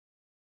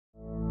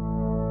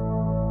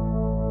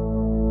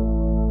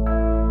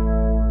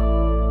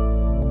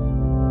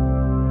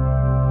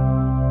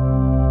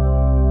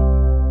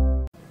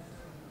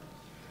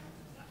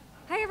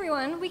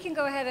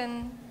can go ahead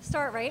and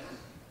start, right?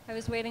 I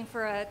was waiting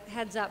for a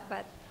heads up,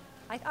 but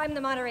I'm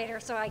the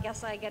moderator, so I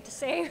guess I get to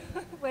say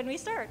when we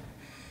start.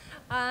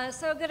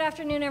 So good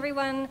afternoon,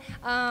 everyone.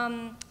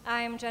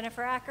 I'm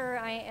Jennifer Acker.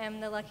 I am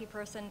the lucky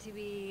person to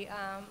be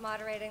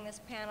moderating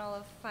this panel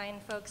of fine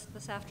folks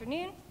this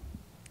afternoon.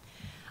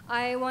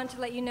 I want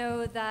to let you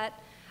know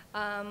that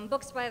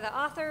books by the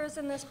authors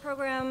in this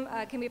program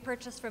can be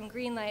purchased from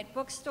Greenlight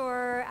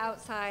Bookstore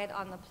outside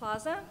on the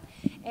plaza.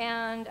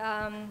 And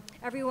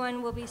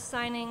everyone will be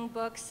signing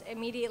books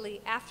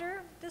immediately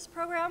after this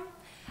program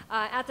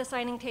at the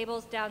signing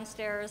tables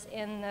downstairs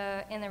in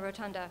the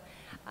rotunda.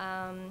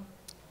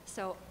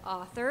 So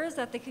authors,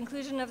 at the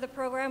conclusion of the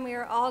program, we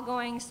are all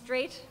going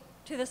straight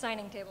to the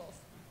signing tables.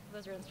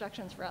 Those are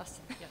instructions for us.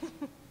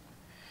 Yes.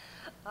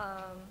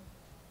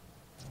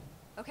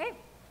 Okay.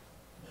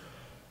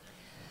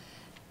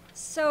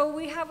 So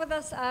we have with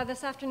us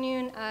this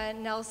afternoon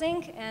Nell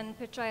Zink and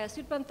Pitchaya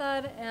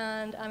Sudbanthad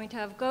and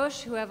Amitav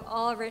Ghosh, who have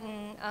all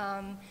written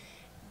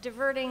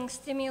diverting,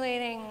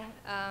 stimulating,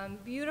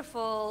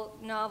 beautiful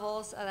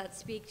novels that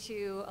speak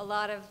to a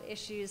lot of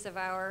issues of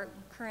our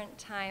current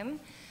time.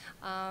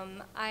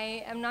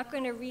 I am not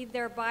going to read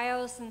their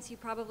bios since you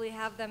probably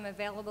have them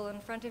available in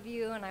front of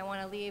you, and I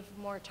want to leave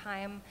more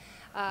time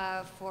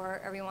for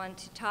everyone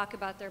to talk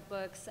about their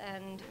books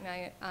and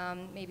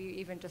maybe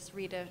even just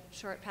read a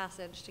short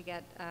passage to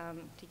get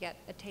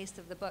a taste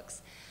of the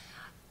books.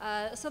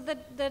 So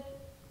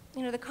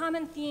the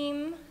common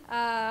theme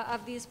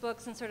of these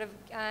books, and sort of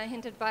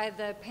hinted by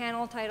the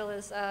panel title,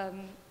 is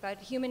about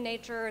human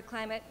nature,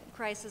 climate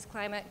crisis,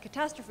 climate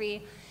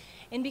catastrophe.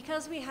 And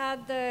because we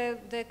had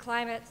the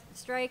climate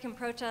strike and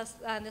protest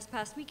this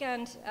past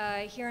weekend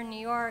here in New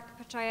York,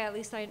 Pitchaya, at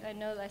least I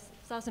know I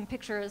saw some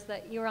pictures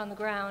that you were on the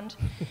ground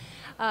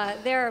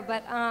there,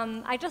 but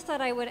I just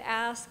thought I would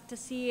ask to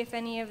see if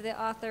any of the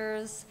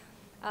authors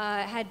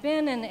had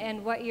been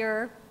and what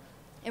your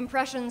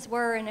impressions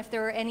were, and if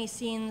there were any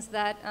scenes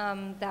that,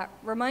 that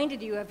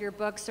reminded you of your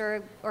books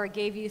or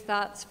gave you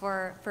thoughts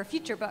for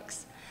future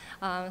books.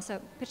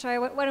 So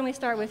Pitchaya, why don't we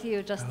start with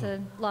you just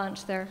to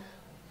launch there.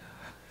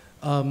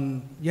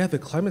 Yeah, the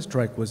climate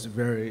strike was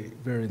very,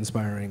 very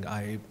inspiring.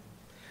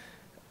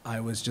 I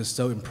was just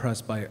so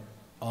impressed by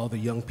all the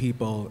young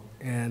people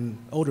and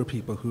older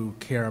people who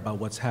care about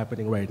what's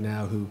happening right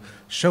now, who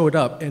showed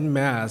up en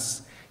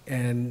masse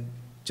and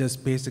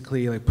just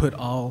basically like put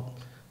all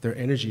their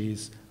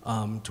energies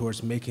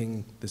towards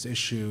making this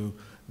issue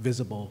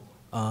visible.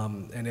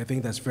 And I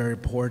think that's very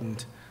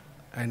important.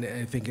 And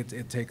I think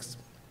it takes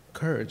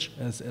courage,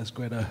 as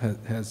Greta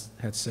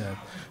had said,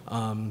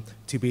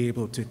 to be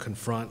able to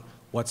confront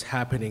what's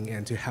happening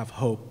and to have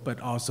hope, but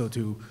also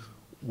to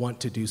want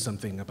to do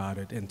something about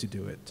it and to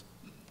do it.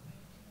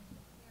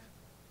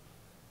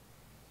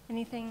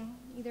 Anything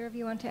either of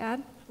you want to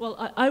add?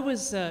 Well, I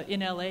was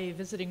in LA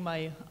visiting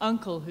my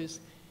uncle, who's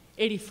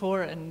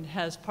 84 and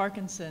has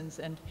Parkinson's,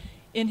 and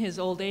in his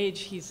old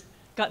age, he's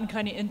gotten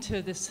kind of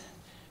into this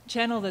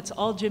channel that's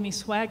all Jimmy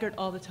Swaggart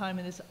all the time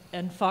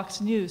and Fox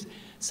News.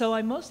 So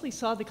I mostly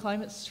saw the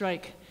climate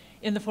strike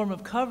in the form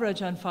of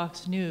coverage on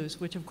Fox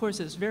News, which of course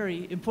is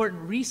very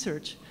important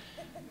research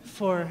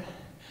for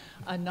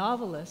a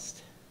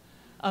novelist.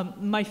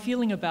 My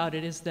feeling about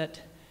it is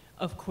that,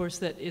 of course,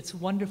 that it's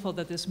wonderful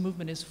that this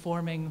movement is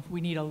forming. We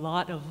need a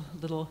lot of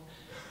little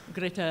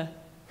Greta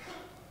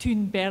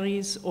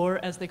Thunbergs,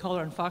 or as they call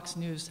her on Fox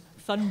News,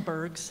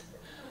 Thunbergs,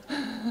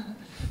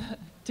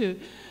 to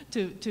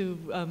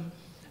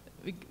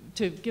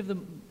give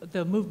them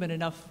the movement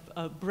enough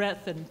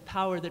breadth and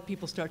power that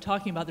people start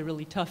talking about the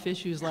really tough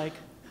issues like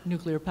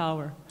nuclear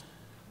power.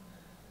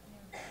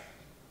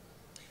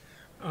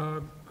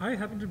 I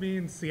happen to be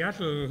in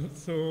Seattle,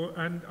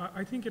 and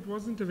I think it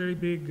wasn't a very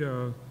big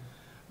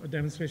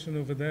demonstration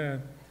over there.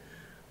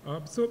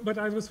 But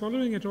I was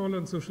following it all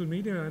on social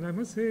media, and I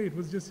must say it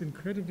was just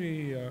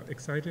incredibly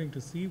exciting to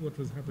see what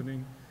was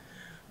happening.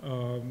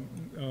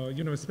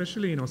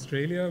 Especially in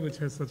Australia, which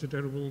has such a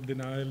terrible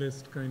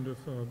denialist kind of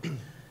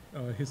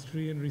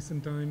history in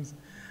recent times.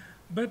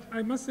 But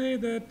I must say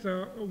that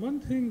one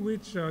thing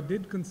which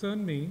did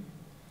concern me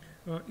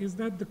is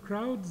that the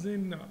crowds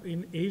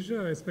in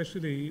Asia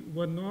especially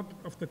were not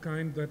of the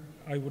kind that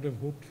I would have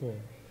hoped for.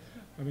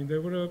 I mean,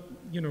 there were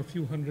a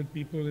few hundred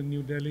people in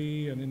New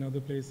Delhi and in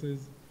other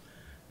places.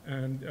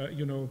 And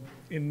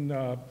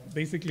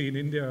basically in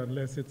India,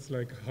 unless it's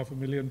like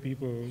 500,000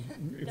 people,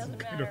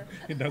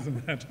 it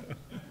doesn't matter.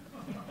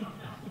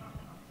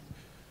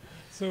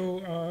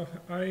 So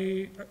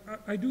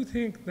I do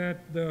think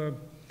that the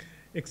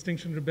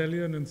Extinction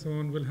Rebellion and so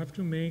on will have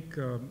to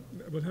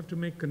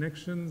make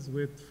connections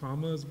with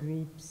farmers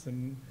groups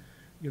and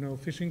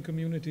fishing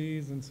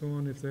communities and so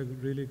on if they're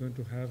really going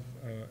to have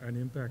an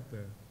impact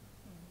there.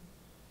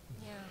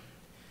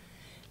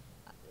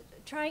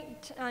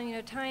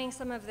 Tying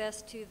some of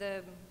this to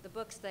the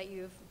books that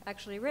you've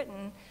actually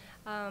written,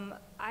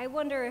 I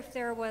wonder if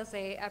there was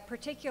a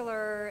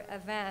particular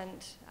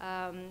event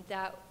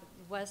that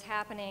was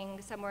happening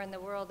somewhere in the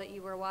world that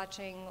you were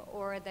watching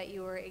or that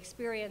you were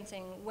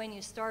experiencing when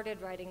you started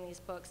writing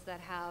these books that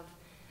have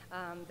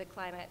the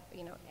climate,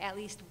 at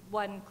least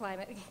one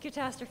climate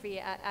catastrophe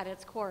at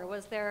its core.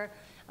 Was there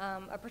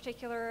a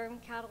particular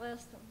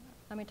catalyst?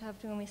 Amitav,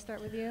 do you want me to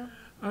start with you?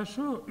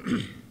 Sure.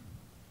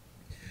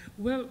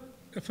 Well,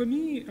 for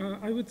me,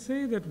 I would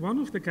say that one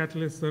of the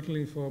catalysts,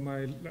 certainly for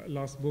my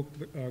last book,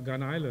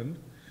 Gun Island,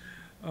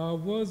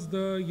 was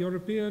the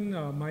European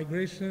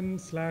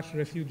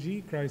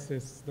migration/refugee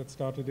crisis that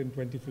started in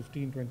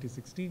 2015,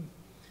 2016.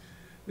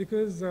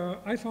 Because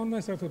I found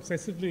myself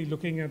obsessively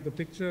looking at the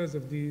pictures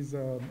of these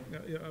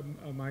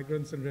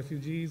migrants and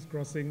refugees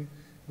crossing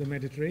the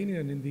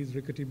Mediterranean in these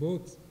rickety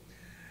boats.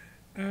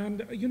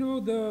 And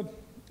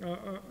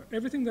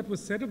everything that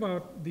was said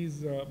about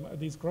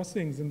these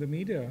crossings in the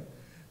media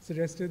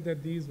suggested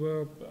that these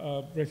were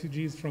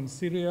refugees from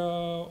Syria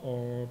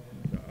or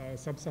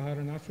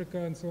sub-Saharan Africa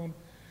and so on.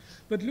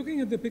 But looking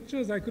at the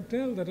pictures, I could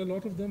tell that a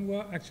lot of them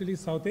were actually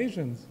South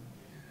Asians.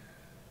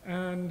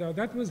 And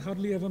that was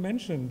hardly ever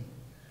mentioned.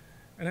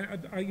 And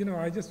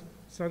I just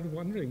started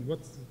wondering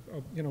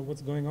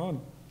what's going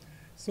on.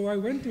 So I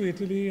went to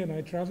Italy and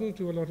I traveled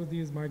to a lot of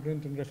these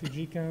migrant and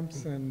refugee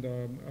camps and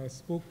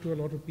spoke to a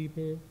lot of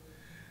people.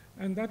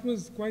 And that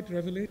was quite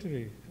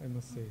revelatory, I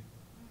must say.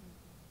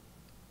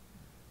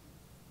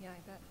 Yeah,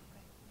 I bet.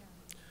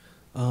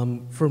 Yeah.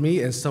 For me,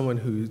 as someone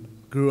who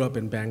grew up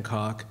in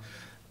Bangkok,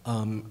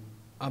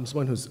 I'm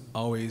someone who's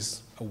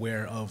always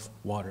aware of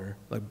water.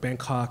 Like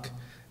Bangkok,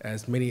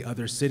 as many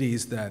other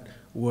cities that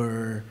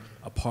were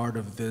a part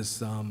of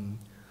this,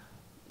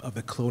 of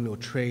the colonial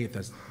trade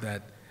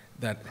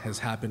that has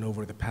happened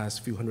over the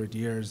past few hundred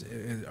years,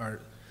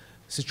 are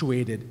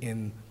situated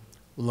in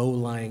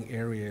low-lying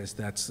areas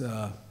that's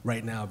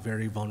right now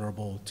very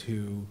vulnerable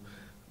to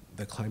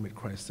the climate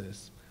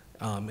crisis.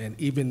 And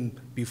even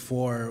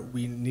before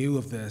we knew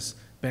of this,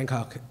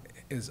 Bangkok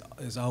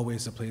is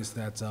always a place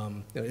that's,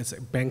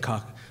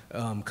 Bangkok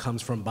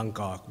comes from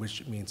Bangkok,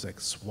 which means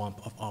like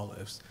swamp of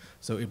olives.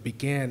 So it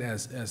began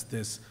as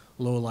this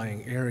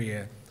low-lying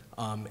area,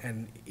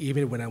 and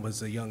even when I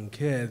was a young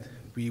kid,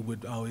 we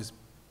would always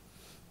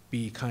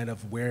be kind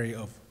of wary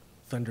of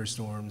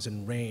thunderstorms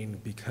and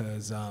rain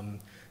because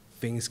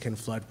things can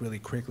flood really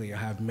quickly. I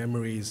have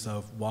memories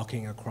of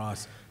walking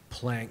across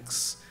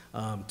planks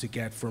to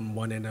get from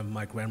one end of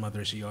my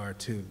grandmother's yard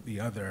to the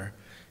other.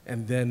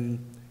 And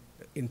then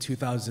in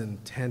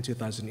 2010,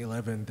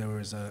 2011, there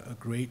was a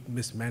great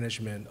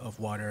mismanagement of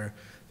water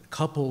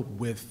coupled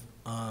with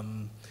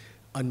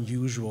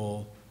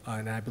unusual,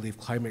 and I believe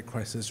climate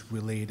crisis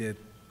related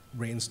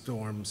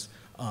rainstorms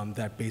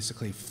that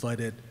basically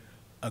flooded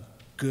a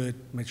good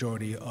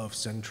majority of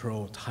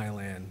central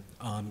Thailand.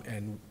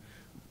 And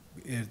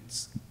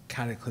it's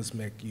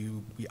cataclysmic.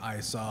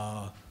 I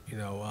saw,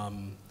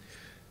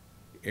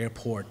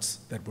 airports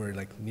that were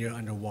like near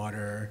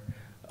underwater,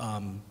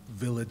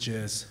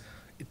 villages,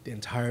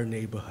 entire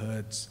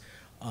neighborhoods,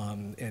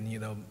 and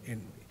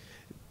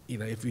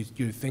if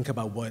you think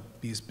about what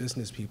these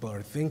business people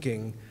are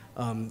thinking,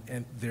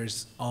 and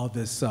there's all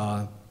this,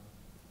 there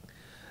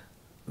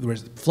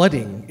was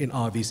flooding in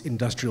all these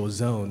industrial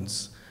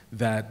zones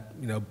that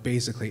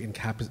basically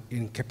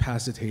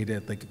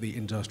incapacitated like the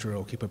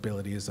industrial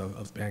capabilities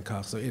of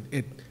Bangkok. So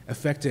it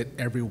affected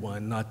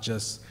everyone, not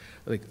just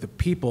like the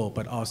people,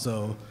 but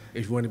also,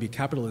 if you want to be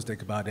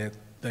capitalistic about it,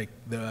 like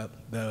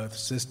the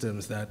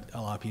systems that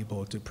allow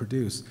people to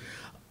produce.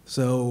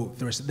 So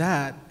there was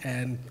that,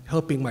 and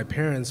helping my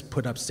parents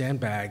put up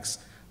sandbags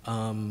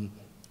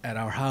at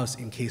our house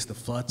in case the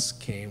floods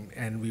came,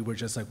 and we were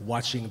just like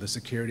watching the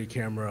security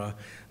camera,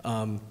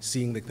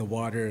 seeing like the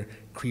water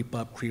creep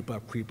up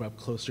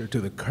closer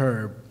to the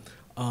curb,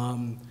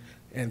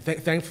 and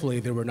thankfully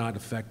they were not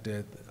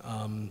affected.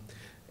 And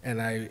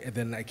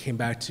then I came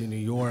back to New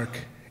York,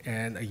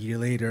 and a year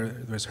later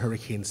there was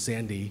Hurricane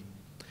Sandy,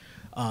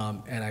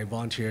 and I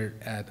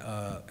volunteered at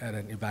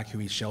an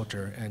evacuee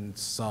shelter and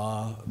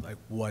saw like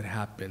what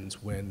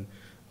happens when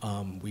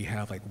we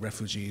have like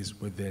refugees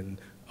within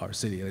our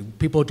city. Like,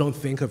 people don't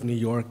think of New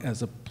York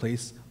as a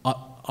place,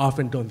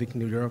 often don't think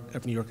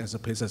of New York as a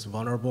place that's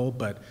vulnerable,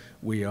 but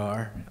we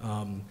are.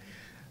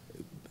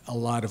 A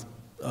lot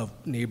of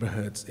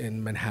neighborhoods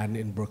in Manhattan,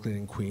 in Brooklyn,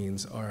 and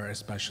Queens are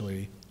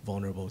especially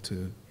vulnerable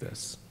to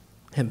this.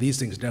 And these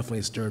things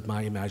definitely stirred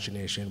my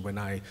imagination when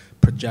I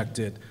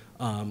projected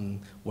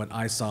what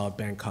I saw of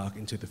Bangkok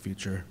into the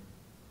future.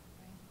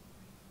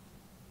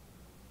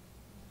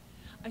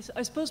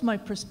 I suppose my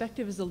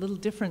perspective is a little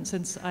different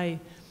since I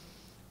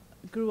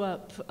grew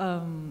up,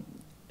 from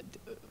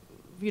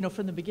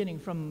the beginning,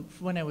 from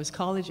when I was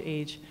college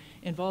age,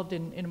 involved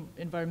in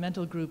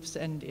environmental groups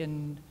and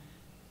in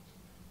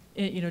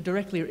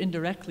directly or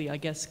indirectly, I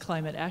guess,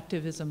 climate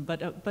activism,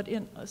 but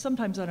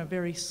sometimes on a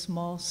very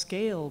small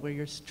scale, where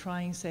you're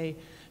trying, say,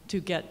 to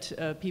get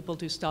people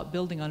to stop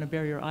building on a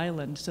barrier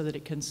island so that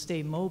it can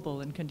stay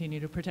mobile and continue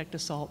to protect a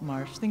salt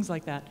marsh, things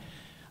like that.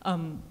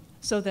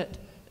 So that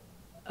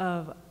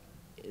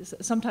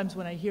sometimes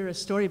when I hear a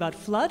story about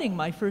flooding,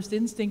 my first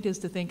instinct is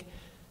to think,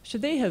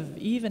 should they have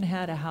even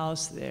had a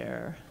house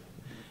there?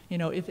 You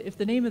know, if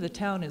the name of the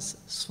town is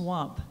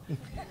Swamp,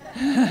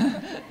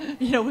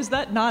 you know, was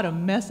that not a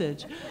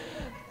message?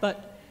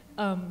 But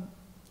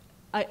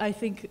I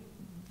think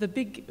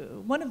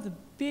one of the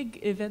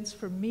big events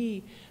for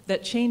me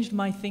that changed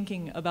my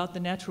thinking about the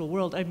natural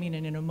world, I mean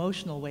in an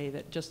emotional way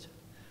that just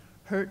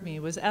hurt me,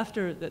 was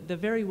after the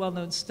very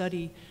well-known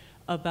study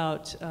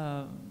about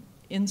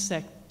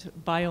insect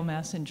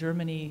biomass in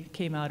Germany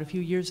came out a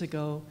few years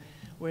ago,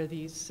 where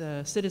these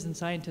citizen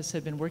scientists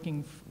had been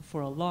working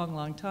for a long,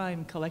 long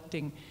time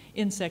collecting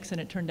insects, and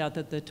it turned out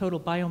that the total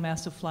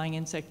biomass of flying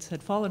insects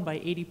had fallen by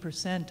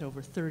 80%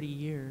 over 30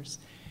 years.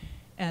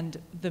 And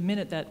the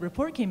minute that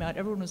report came out,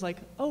 everyone was like,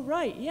 oh,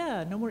 right,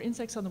 yeah, no more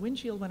insects on the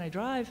windshield when I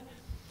drive.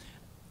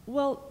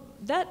 Well,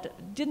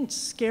 that didn't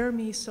scare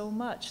me so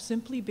much,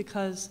 simply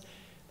because,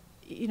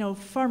 you know,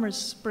 farmers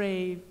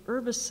spray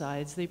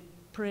herbicides, they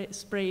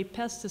spray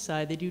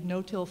pesticide, they do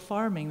no-till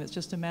farming. That's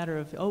just a matter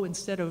of, oh,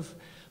 instead of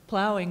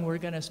plowing, we're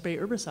going to spray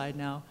herbicide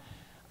now.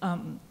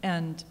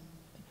 And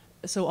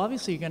so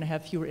obviously you're going to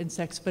have fewer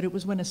insects, but it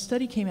was when a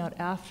study came out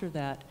after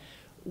that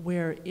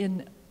where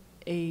in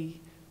a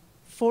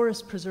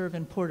forest preserve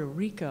in Puerto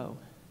Rico,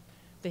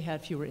 they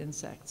had fewer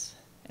insects.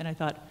 And I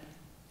thought,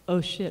 oh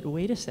shit,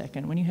 wait a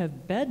second. When you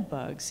have bed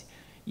bugs,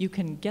 you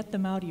can get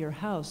them out of your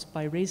house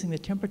by raising the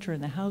temperature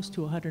in the house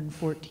to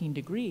 114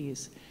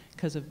 degrees,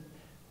 because of,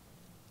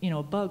 you know,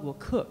 a bug will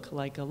cook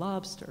like a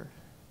lobster.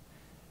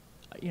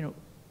 You know,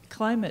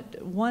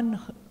 climate, one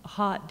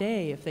hot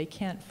day, if they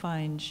can't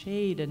find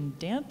shade and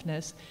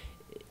dampness,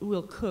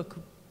 will cook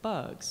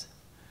bugs.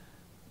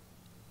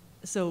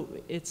 So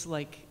it's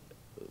like,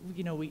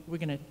 you know, we're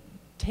going to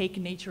take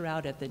nature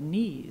out at the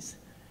knees.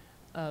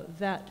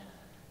 That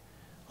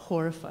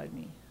horrified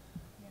me.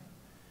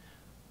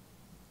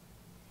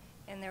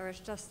 And there was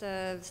just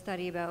a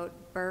study about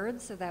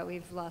birds, so that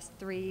we've lost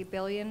 3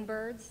 billion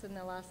birds in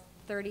the last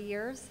 30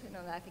 years. You know,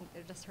 I think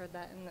I just heard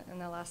that in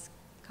the last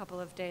couple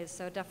of days.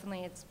 So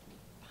definitely it's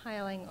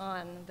piling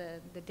on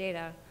the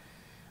data.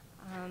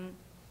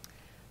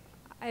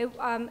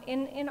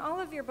 In all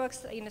of your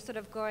books, you know, sort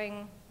of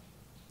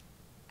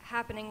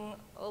happening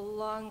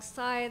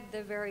alongside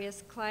the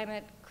various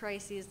climate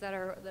crises that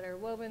are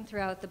woven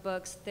throughout the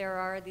books, there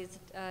are these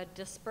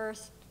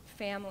dispersed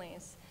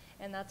families,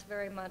 and that's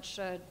very much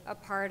a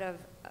part of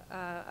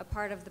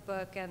the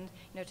book, and,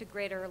 you know, to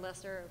greater or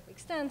lesser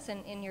extents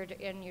in your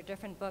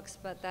different books,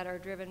 but that are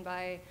driven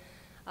by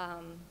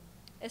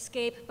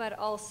escape, but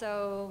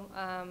also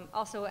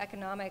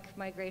economic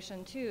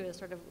migration too, is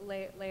sort of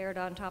layered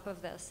on top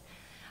of this.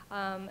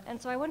 And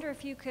so I wonder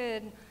if you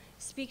could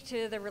speak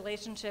to the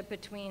relationship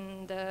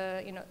between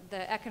the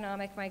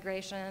economic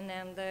migration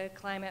and the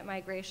climate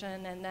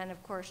migration, and then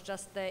of course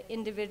just the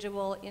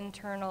individual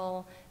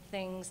internal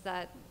things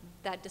that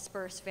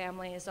disperse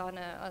families on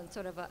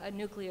sort of a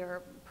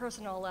nuclear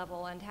personal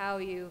level, and how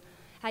you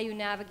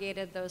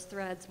navigated those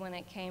threads when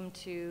it came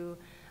to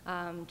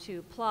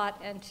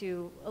plot and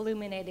to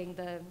illuminating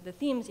the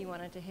themes you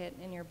wanted to hit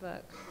in your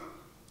book.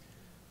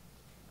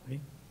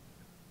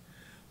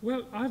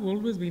 Well, I've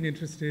always been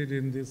interested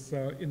in this,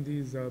 in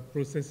these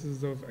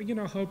processes of, you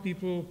know, how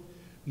people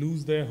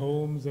lose their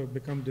homes or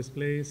become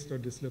displaced or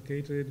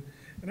dislocated.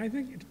 And I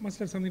think it must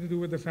have something to do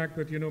with the fact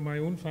that, you know, my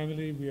own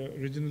family, we are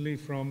originally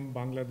from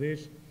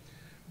Bangladesh,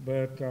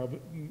 but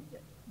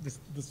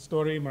the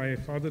story my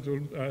father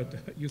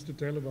used to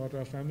tell about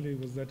our family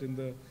was that in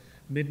the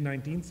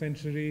mid-19th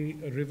century,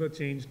 a river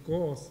changed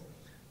course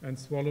and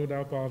swallowed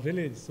up our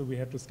village, so we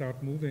had to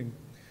start moving.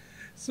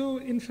 So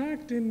in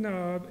fact, in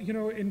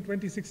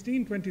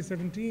 2016,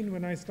 2017,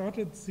 when I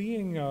started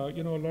seeing, a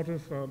lot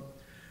of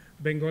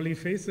Bengali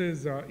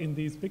faces in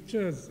these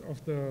pictures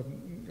of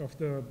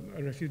the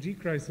refugee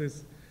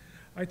crisis,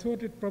 I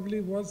thought it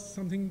probably was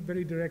something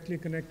very directly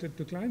connected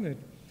to climate.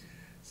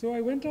 So I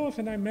went off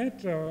and I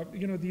met,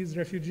 these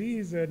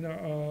refugees in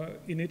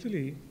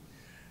Italy.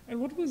 And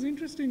what was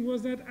interesting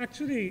was that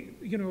actually,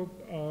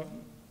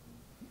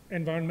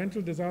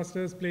 environmental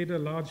disasters played a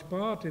large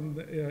part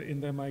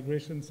in their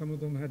migration. Some of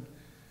them had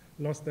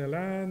lost their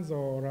lands,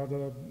 or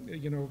rather,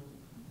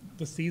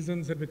 the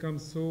seasons had become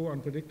so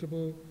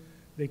unpredictable,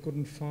 they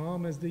couldn't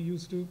farm as they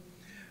used to.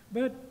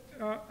 But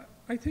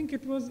I think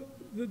it was,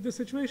 the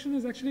situation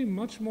is actually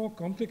much more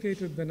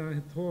complicated than I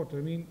had thought.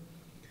 I mean,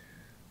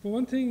 for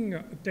one thing,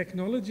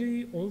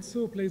 technology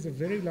also plays a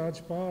very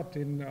large part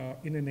in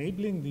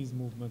enabling these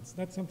movements.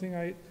 That's something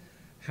I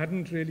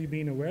hadn't really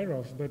been aware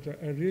of, but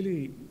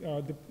really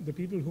the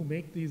people who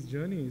make these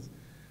journeys,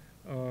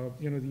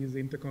 these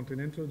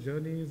intercontinental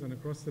journeys and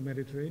across the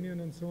Mediterranean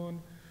and so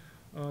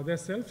on, their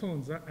cell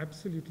phones are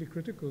absolutely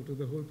critical to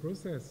the whole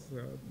process.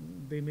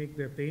 They make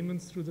their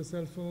payments through the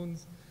cell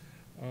phones.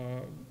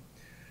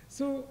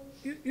 So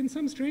in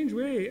some strange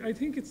way, I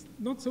think it's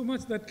not so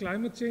much that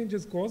climate change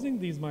is causing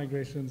these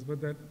migrations, but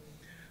that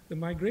the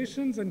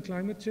migrations and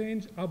climate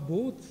change are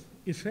both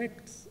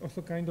effects of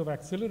a kind of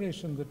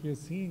acceleration that we are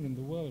seeing in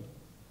the world.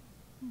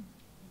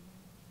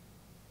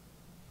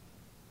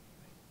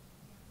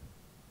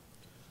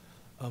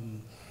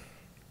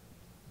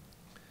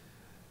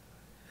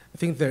 I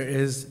think there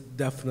is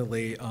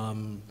definitely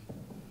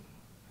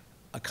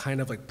a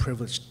kind of like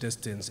privileged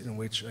distance in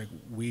which like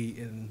we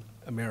in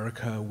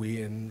America,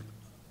 we in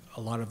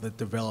a lot of the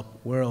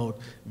developed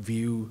world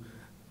view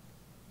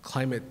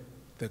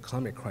the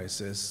climate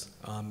crisis.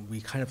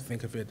 We kind of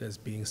think of it as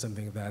being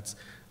something that's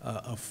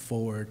a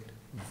forward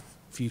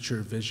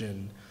future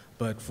vision,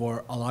 but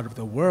for a lot of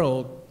the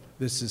world,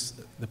 this is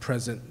the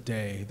present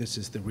day, this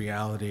is the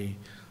reality.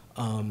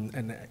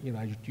 And you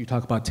know, you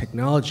talk about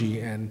technology,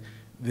 and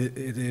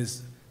it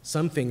is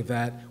something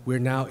that we're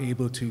now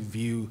able to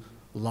view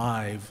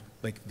live,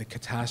 like the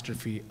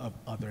catastrophe of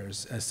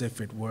others, as if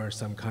it were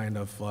some kind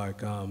of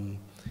like,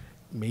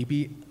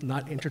 maybe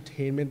not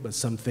entertainment, but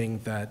something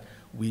that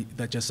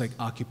just like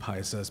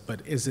occupies us,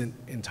 but isn't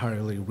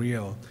entirely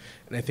real.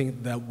 And I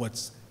think that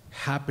what's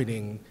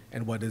happening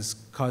and what is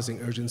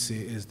causing urgency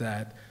is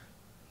that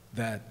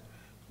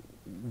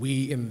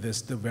we in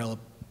this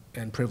developed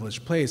and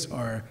privileged place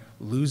are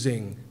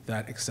losing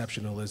that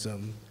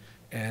exceptionalism,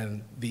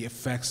 and the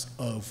effects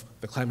of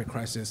the climate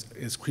crisis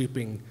is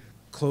creeping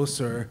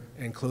closer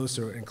and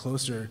closer and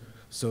closer,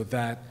 so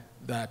that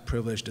that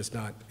privilege does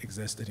not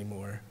exist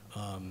anymore.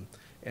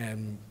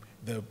 And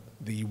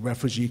the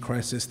refugee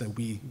crisis that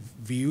we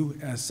view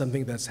as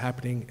something that's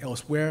happening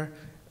elsewhere,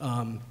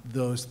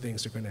 those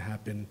things are going to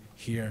happen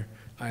here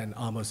and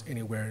almost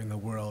anywhere in the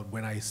world.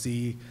 When I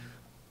see,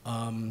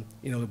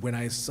 you know, when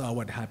I saw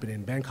what happened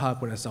in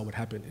Bangkok, when I saw what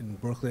happened in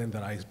Brooklyn,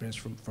 that I experienced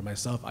for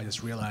myself, I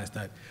just realized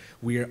that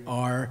we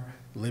are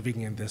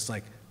living in this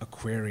like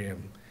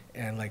aquarium,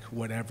 and like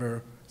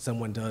whatever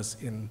someone does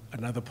in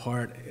another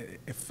part, it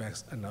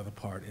affects another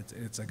part.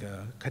 It's like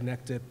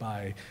connected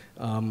by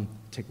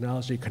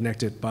technology,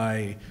 connected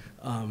by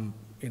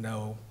you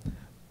know,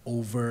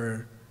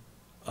 over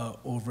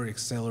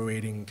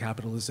accelerating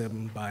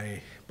capitalism,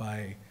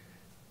 by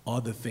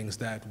all the things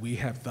that we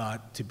have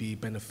thought to be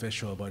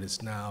beneficial, but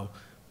it's now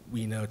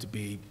we know to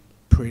be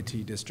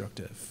pretty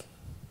destructive.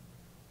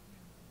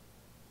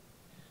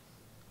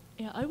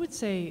 Yeah, I would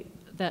say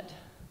that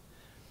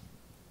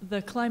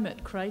the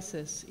climate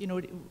crisis, you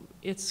know,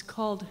 it's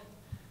called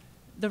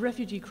the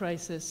refugee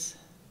crisis.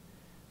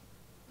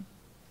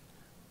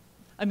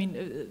 I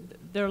mean,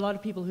 there are a lot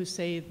of people who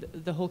say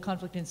the whole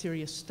conflict in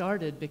Syria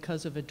started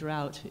because of a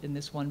drought in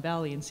this one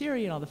valley in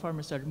Syria, and all the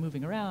farmers started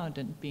moving around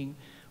and being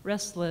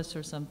restless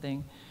or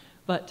something.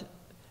 But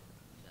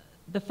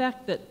the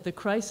fact that the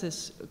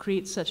crisis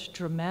creates such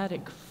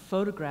dramatic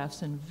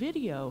photographs and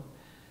video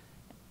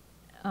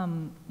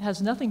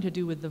has nothing to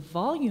do with the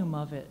volume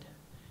of it,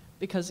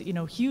 because, you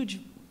know, huge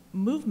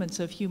movements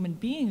of human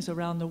beings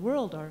around the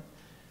world are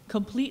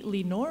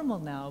completely normal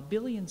now.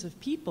 Billions of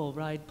people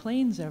ride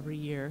planes every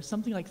year.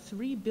 Something like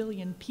 3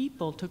 billion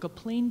people took a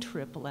plane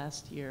trip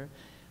last year.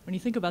 When you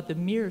think about the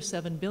mere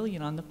 7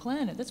 billion on the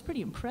planet, that's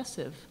pretty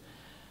impressive.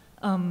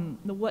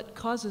 What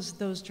causes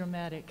those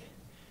dramatic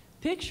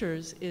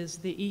pictures is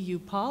the EU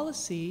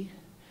policy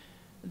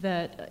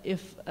that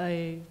if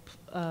an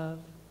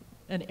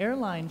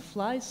airline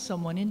flies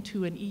someone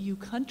into an EU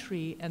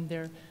country and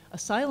their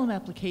asylum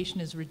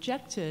application is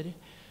rejected,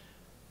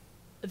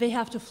 they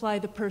have to fly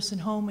the person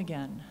home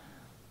again.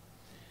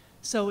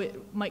 So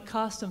it might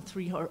cost them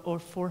 $300 or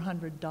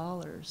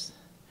 $400.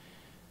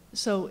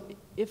 So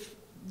if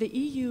the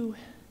EU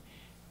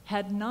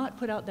had not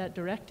put out that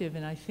directive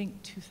in, I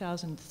think,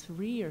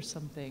 2003 or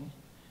something,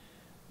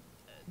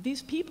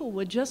 these people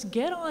would just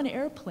get on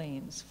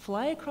airplanes,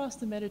 fly across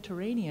the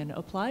Mediterranean,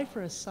 apply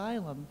for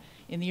asylum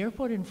in the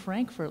airport in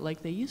Frankfurt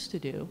like they used to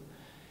do,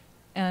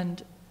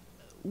 and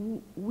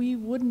we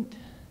wouldn't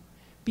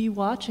be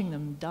watching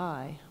them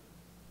die.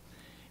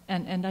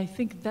 And I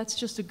think that's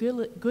just a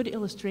good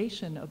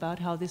illustration about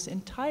how this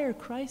entire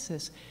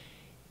crisis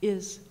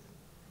is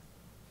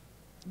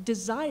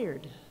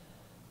desired.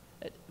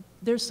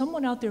 There's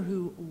someone out there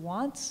who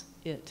wants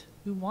it,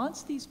 who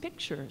wants these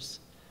pictures.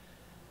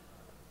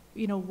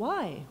 You know,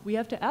 why? We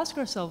have to ask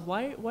ourselves,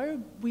 why are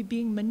we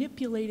being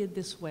manipulated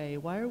this way?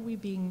 Why are we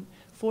being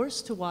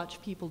forced to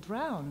watch people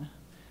drown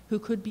who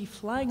could be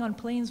flying on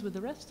planes with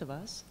the rest of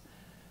us?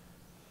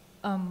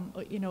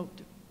 You know,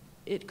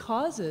 it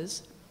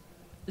causes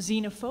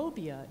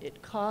xenophobia,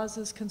 it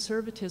causes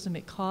conservatism,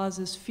 it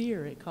causes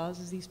fear, it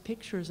causes these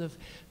pictures of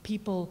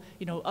people,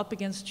 you know, up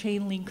against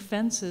chain link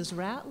fences,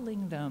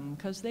 rattling them,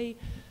 because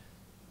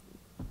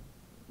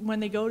when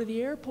they go to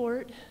the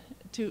airport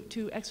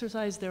to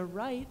exercise their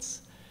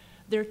rights,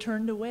 they're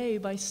turned away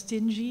by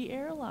stingy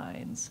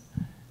airlines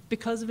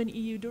because of an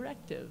EU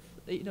directive.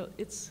 You know,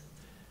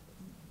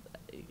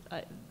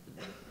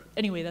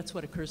 anyway, that's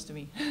what occurs to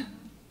me.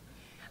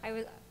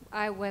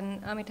 When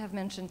Amitav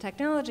mentioned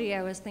technology,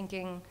 I was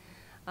thinking,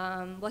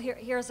 well,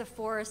 here's a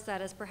force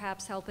that is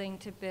perhaps helping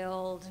to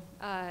build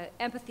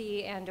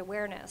empathy and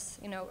awareness,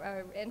 you know,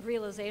 and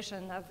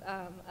realization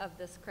of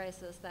this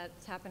crisis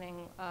that's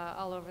happening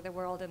all over the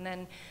world. And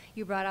then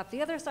you brought up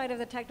the other side of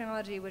the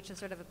technology, which is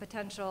sort of a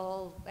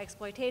potential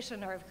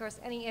exploitation, or of course,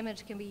 any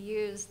image can be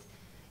used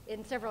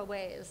in several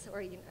ways,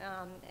 or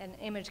an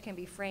image can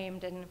be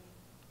framed. And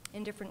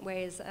in different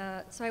ways.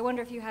 So I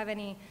wonder if you have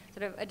any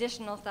sort of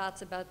additional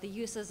thoughts about the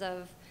uses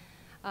of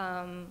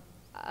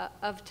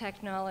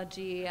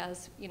technology,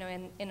 as you know,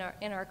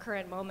 in our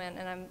current moment.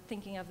 And I'm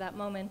thinking of that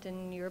moment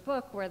in your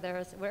book where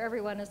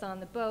everyone is on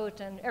the boat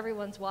and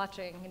everyone's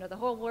watching. You know, the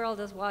whole world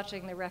is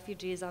watching the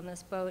refugees on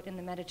this boat in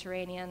the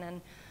Mediterranean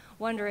and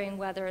wondering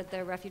whether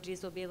the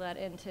refugees will be let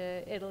into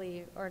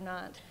Italy or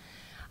not.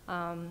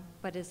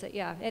 But is it,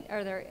 yeah?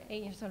 Are there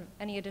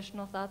any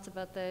additional thoughts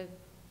about the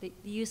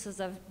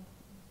uses of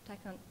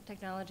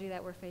technology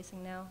that we're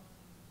facing now?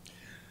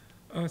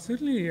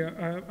 Certainly,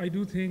 I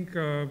do think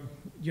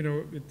you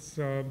know, it's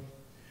how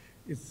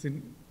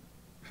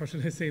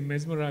should I say,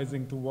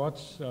 mesmerizing to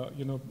watch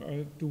to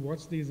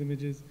watch these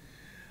images.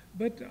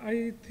 But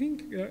I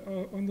think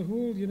on the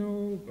whole, you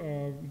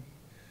know,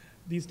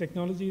 these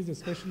technologies,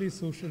 especially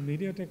social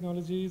media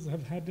technologies,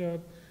 have had a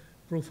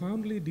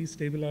profoundly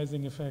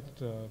destabilizing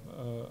effect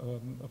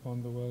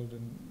upon the world.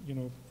 And you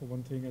know, for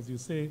one thing, as you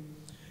say,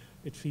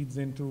 it feeds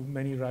into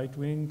many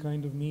right-wing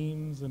kind of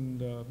memes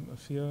and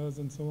fears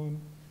and so on.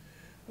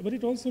 But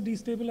it also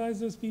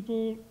destabilizes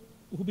people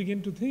who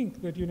begin to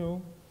think that, you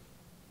know,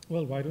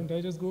 well, why don't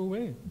I just go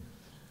away?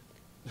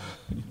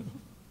 You know?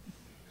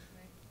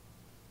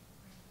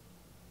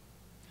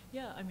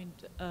 Yeah, I mean,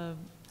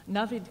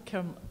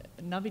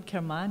 Navid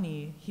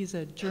Kermani, he's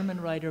a German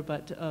writer,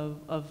 but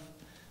of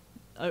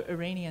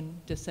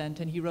Iranian descent,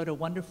 and he wrote a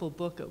wonderful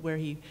book where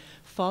he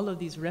followed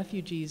these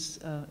refugees.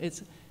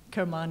 It's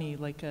Kermani,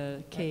 like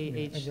a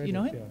K-H. You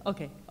know him? Yeah.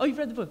 Okay. Oh, you've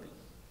read the book.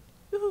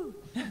 Woohoo!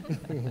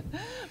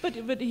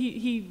 But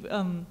he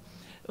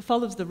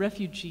follows the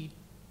refugee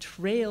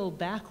trail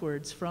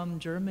backwards from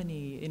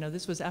Germany. You know,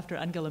 this was after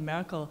Angela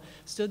Merkel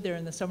stood there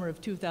in the summer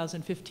of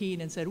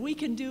 2015 and said, "We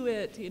can do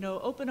it, you know,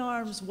 open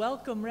arms,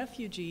 welcome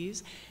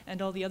refugees." And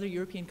all the other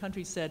European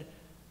countries said,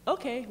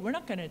 "Okay, we're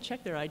not going to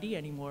check their ID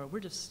anymore. We're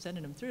just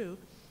sending them through."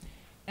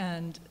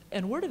 And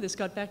word of this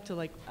got back to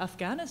like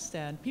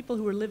Afghanistan. People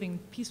who were living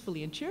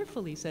peacefully and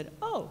cheerfully said,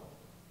 "Oh,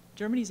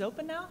 Germany's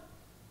open now?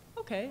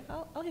 Okay,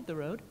 I'll hit the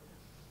road."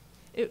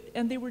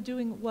 And they were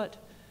doing what?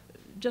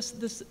 Just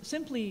this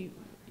simply,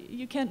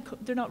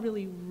 they're not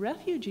really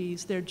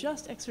refugees, they're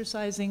just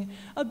exercising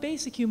a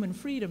basic human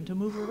freedom to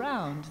move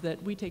around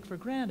that we take for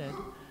granted.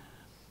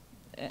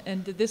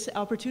 And this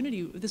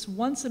opportunity, this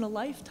once in a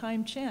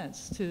lifetime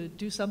chance to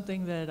do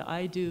something that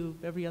I do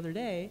every other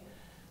day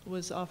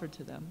was offered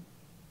to them.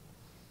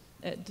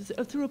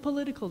 Through a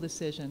political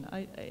decision.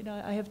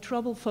 I have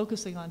trouble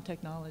focusing on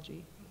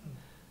technology.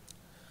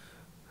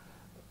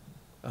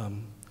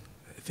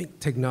 I think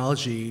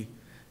technology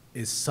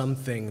is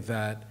something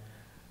that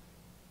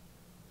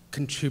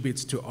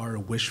contributes to our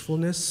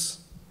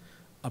wishfulness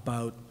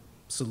about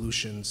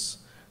solutions.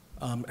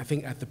 I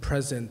think at the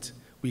present,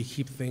 we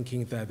keep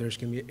thinking that there's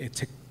going to be a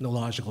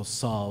technological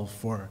solve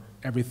for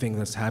everything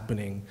that's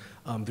happening.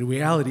 The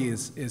reality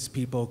is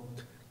people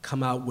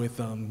come out with,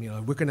 you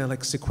know, we're going to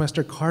like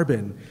sequester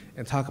carbon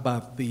and talk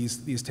about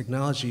these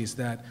technologies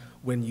that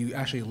when you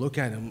actually look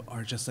at them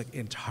are just like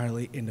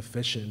entirely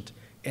inefficient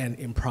and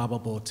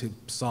improbable to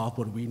solve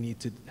what we need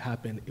to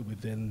happen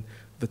within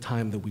the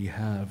time that we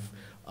have.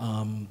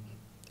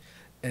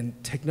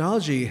 And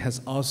technology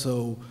is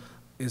also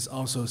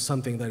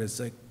something that is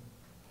like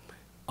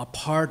a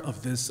part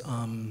of this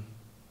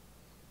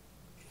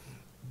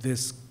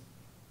this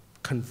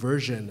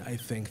conversion, I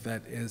think,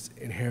 that is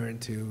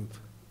inherent to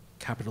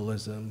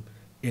capitalism,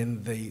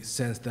 in the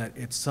sense that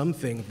it's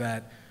something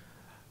that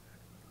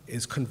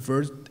is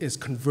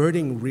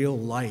converting real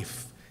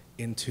life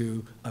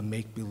into a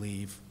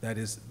make-believe that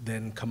is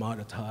then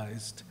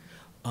commoditized.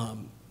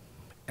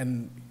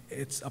 And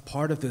it's a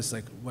part of this,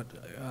 like what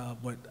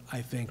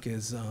I think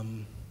is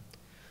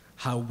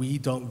how we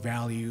don't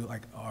value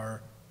like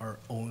our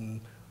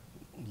own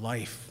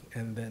life,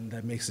 and then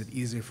that makes it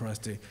easier for us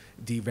to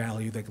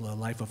devalue the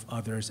life of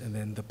others and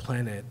then the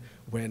planet,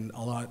 when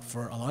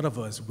for a lot of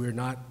us, we're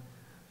not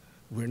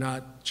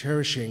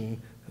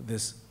cherishing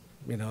this,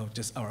 you know,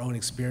 just our own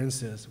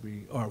experiences.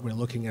 We're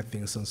looking at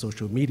things on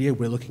social media,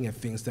 we're looking at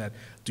things that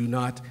do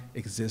not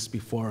exist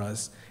before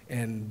us.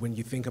 And when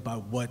you think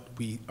about what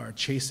we are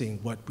chasing,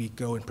 what we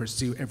go and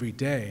pursue every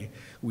day,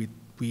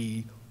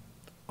 we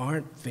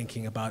aren't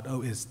thinking about,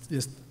 oh, is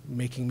this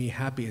making me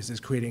happy? Is this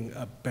creating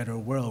a better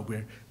world?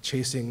 We're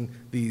chasing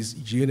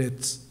these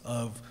units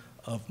of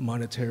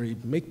monetary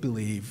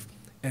make-believe,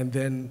 and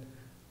then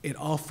it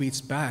all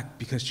feeds back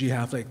because you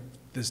have like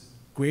this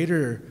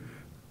greater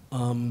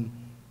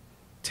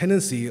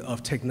tendency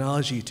of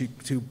technology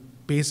to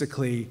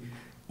basically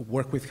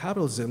work with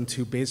capitalism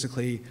to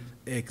basically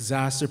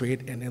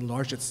exacerbate and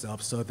enlarge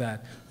itself, so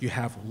that you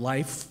have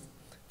life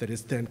that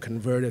is then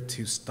converted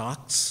to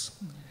stocks,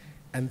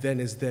 and then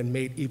is then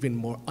made even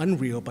more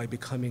unreal by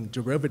becoming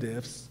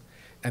derivatives,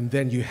 and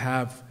then you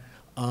have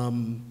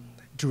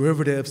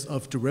derivatives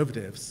of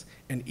derivatives,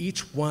 and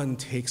each one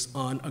takes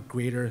on a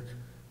greater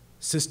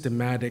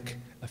systematic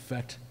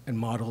effect and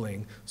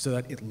modeling, so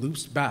that it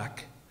loops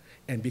back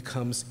and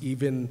becomes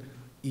even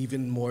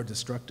more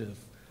destructive.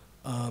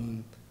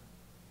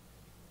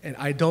 and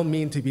I don't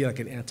mean to be like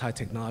an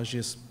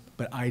anti-technologist,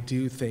 but I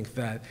do think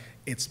that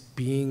it's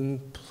being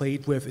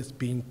played with, it's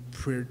being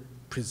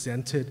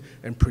presented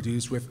and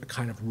produced with a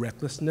kind of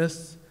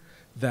recklessness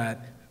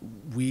that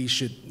we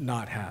should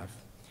not have.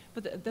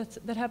 But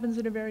that happens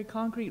in a very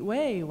concrete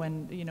way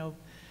when,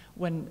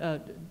 when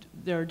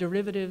there are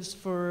derivatives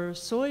for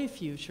soy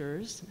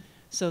futures,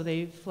 so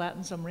they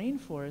flatten some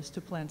rainforest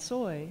to plant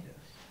soy,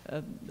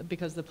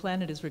 because the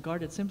planet is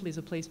regarded simply as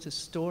a place to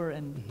store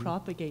and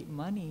propagate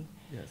money.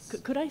 Yes.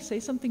 Could I say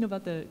something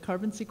about the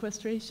carbon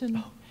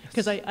sequestration?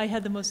 Because I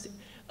had the most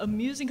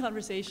amusing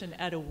conversation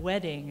at a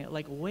wedding,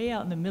 like way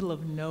out in the middle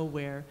of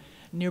nowhere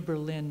near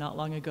Berlin not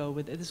long ago.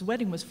 This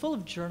wedding was full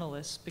of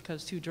journalists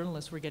because 2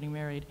 journalists were getting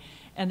married.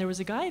 And there was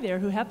a guy there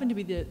who happened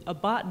to be a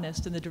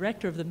botanist and the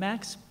director of the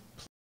Max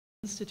Planck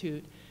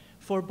Institute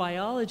for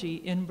Biology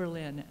in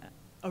Berlin,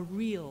 a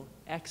real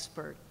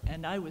expert.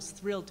 And I was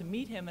thrilled to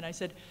meet him, and I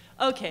said,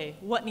 okay,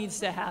 what needs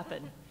to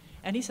happen?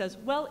 And he says,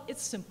 well,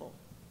 it's simple.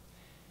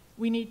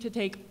 We need to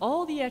take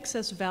all the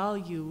excess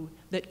value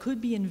that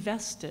could be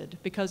invested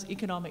because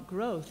economic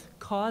growth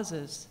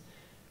causes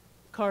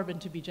carbon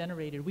to be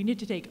generated. We need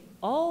to take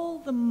all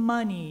the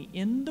money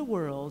in the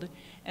world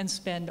and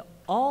spend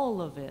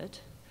all of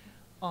it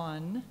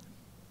on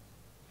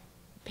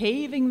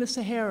paving the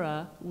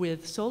Sahara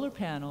with solar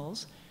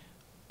panels,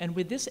 and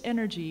with this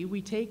energy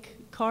we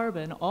take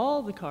carbon,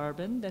 all the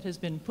carbon that has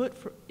been put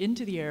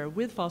into the air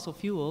with fossil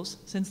fuels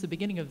since the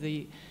beginning of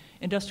the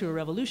Industrial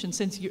Revolution,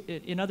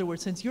 in other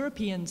words, since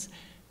Europeans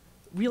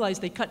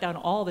realized they cut down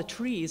all the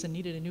trees and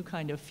needed a new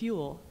kind of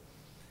fuel.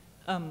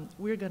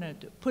 We're going to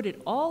put it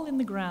all in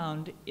the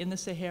ground in the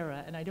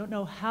Sahara, and I don't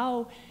know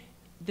how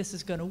this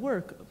is going to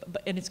work,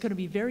 and it's going to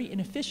be very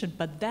inefficient,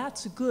 but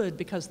that's good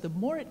because the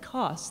more it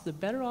costs, the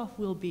better off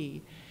we'll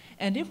be.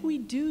 And if we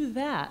do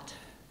that,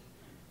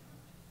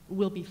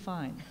 we'll be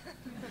fine.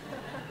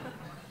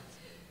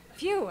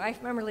 Phew,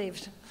 I'm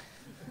relieved.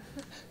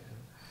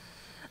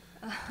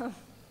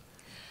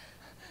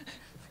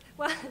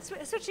 Well,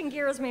 switching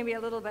gears maybe a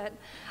little bit,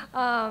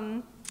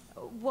 one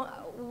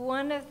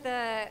of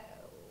the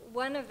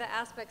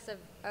aspects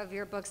of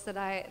your books that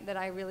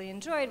I really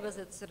enjoyed was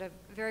its sort of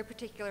very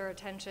particular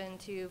attention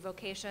to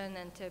vocation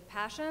and to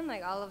passion.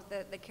 Like all of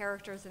the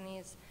characters in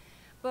these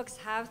books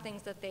have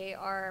things that they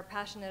are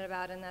passionate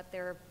about and that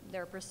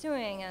they're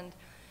pursuing. And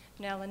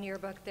Nell, in your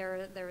book,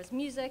 there is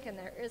music and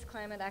there is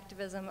climate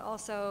activism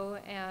also,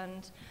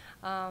 and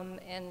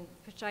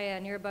Pitchaya,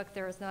 in your book,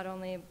 there is not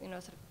only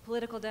sort of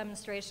political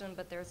demonstration,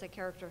 but there's a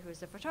character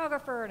who's a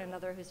photographer and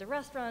another who's a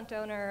restaurant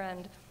owner,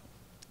 and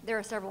there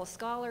are several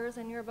scholars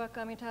in your book,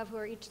 Amitav, who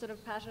are each sort of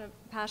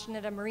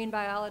passionate, a marine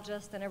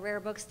biologist and a rare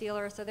book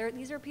stealer. So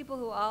these are people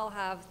who all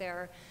have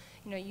their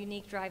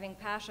unique driving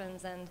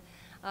passions, and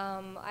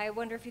I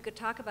wonder if you could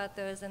talk about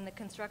those in the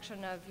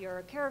construction of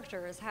your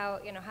characters.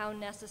 How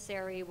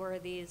necessary were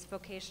these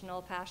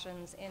vocational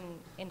passions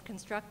in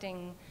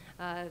constructing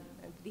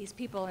these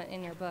people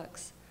in your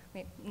books?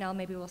 Nell,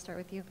 maybe we'll start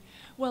with you.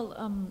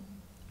 Well,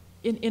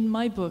 in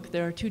my book,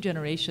 there are 2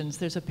 generations.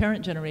 There's a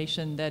parent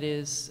generation that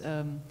is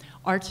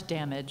art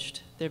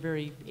damaged. They're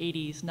very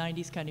 80s,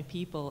 90s kind of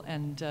people,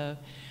 and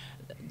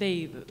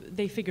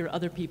they figure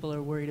other people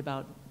are worried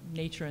about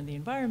nature and the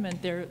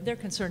environment. They're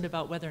concerned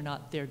about whether or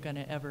not they're going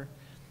to ever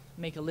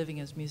make a living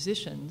as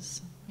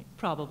musicians.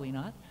 Probably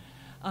not.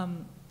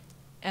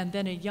 And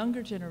then a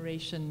younger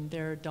generation,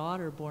 their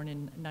daughter born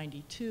in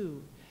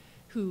 '92,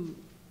 who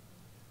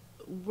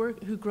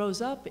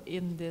grows up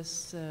in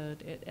this,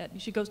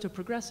 she goes to a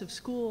progressive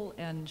school,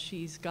 and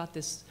she's got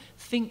this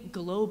think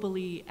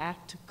globally,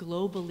 act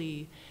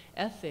globally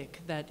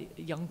ethic that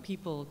young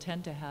people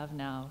tend to have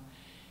now.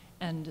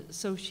 And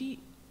so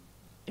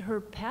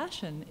her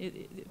passion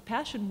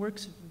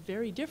works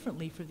very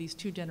differently for these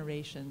 2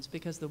 generations,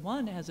 because the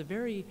one has a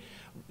very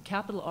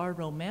capital R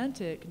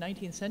romantic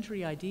 19th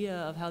century idea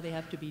of how they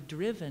have to be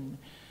driven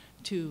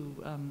to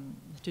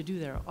do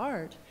their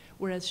art,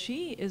 whereas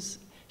she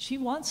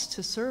wants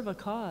to serve a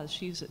cause.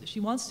 She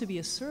wants to be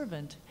a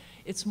servant.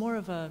 It's more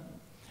of a,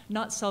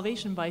 not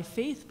salvation by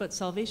faith, but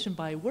salvation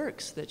by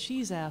works that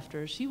she's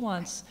after. She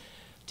wants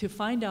to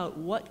find out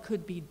what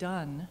could be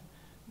done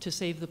to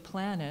save the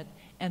planet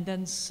and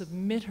then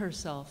submit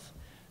herself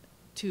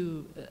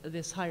to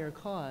this higher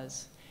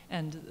cause.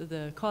 And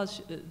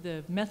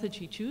the method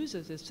she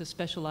chooses is to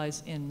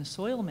specialize in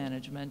soil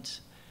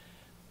management.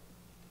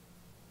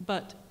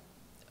 But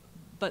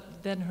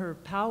then her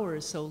power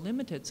is so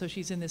limited, so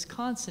she's in this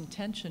constant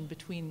tension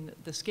between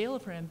the scale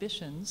of her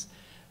ambitions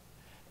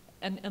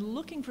and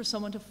looking for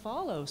someone to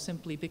follow,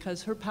 simply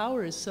because her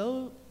power is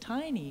so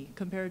tiny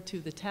compared to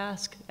the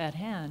task at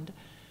hand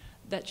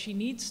that she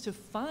needs to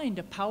find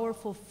a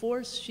powerful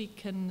force she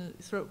can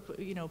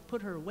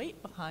put her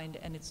weight behind,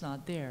 and it's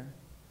not there.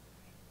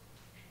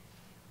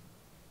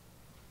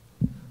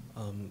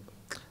 I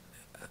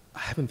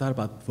haven't thought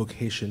about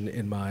vocation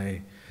in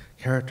my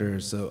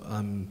characters, so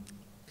I'm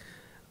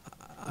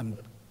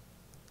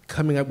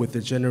coming up with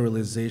the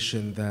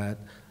generalization that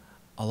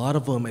a lot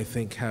of them, I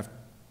think, have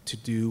to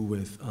do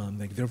with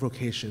like their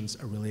vocations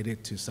are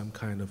related to some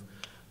kind of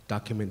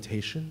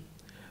documentation.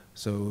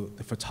 So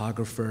the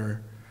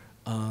photographer,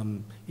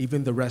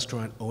 even the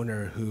restaurant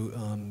owner who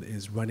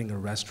is running a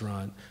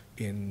restaurant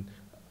in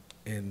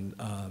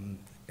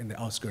the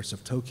outskirts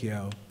of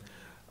Tokyo,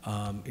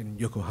 in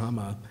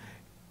Yokohama,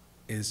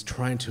 is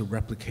trying to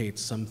replicate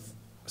some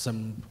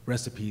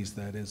recipes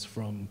that is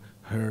from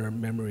her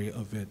memory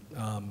of it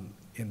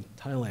in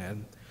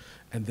Thailand.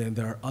 And then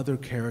there are other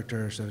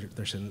characters.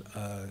 There's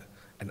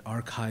an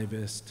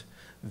archivist.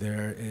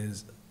 There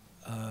is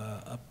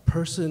a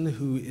person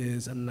who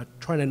is, I'm not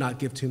trying to not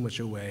give too much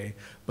away,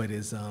 but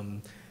is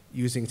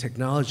using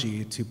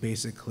technology to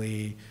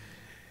basically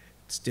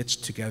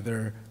stitch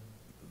together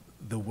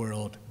the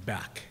world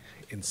back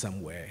in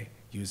some way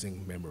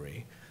using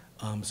memory.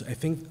 So I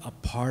think a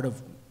part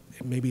of,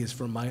 maybe it's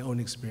from my own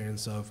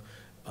experience of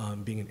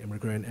being an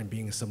immigrant and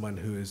being someone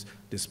who is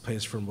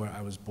displaced from where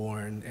I was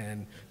born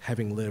and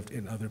having lived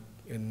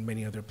in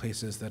many other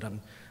places, that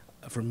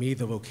for me,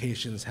 the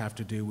vocations have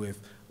to do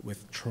with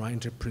trying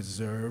to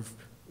preserve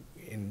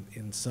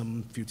in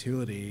some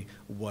futility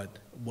what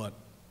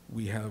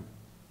we have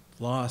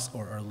lost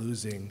or are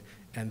losing.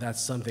 And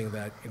that's something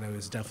that,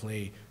 is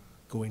definitely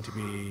going to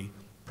be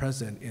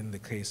present in the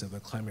case of a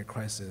climate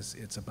crisis.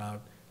 It's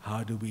about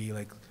how do we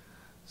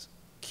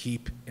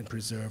keep and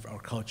preserve our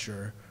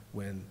culture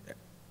when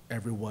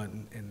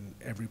everyone in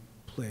every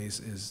place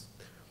is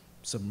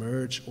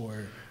submerged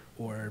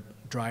or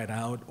dried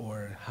out,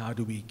 or how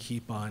do we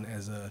keep on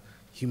as a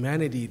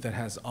humanity that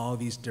has all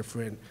these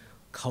different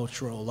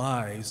cultural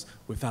lives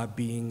without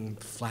being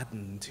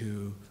flattened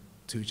to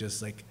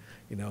just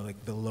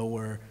the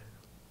lower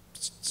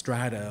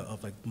strata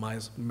of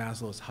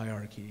Maslow's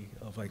hierarchy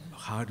of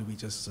how do we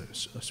just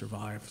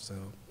survive. So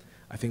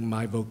I think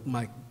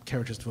my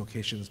character's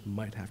vocations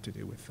might have to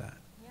do with that.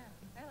 Yeah,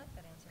 I like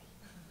that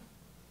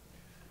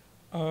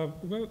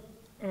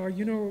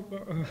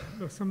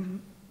answer.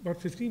 About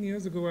 15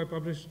 years ago, I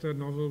published a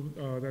novel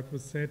that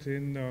was set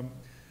in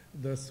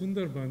the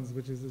Sundarbans,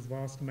 which is this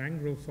vast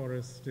mangrove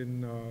forest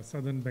in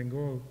southern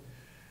Bengal.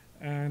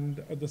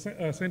 And the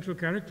central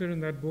character in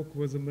that book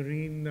was a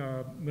marine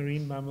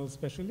mammal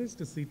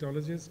specialist, a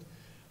cetologist,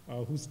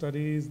 who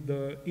studies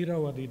the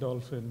Irrawaddy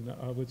dolphin,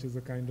 which is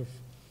a kind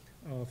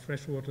of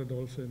freshwater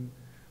dolphin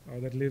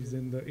that lives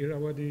in the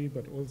Irrawaddy,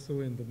 but also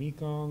in the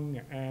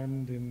Mekong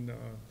and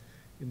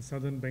in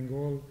southern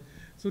Bengal.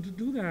 So to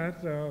do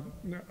that,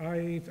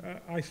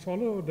 I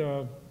followed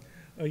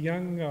a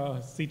young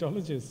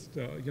cetologist,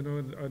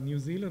 a New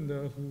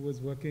Zealander who was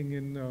working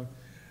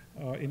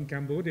in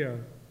Cambodia,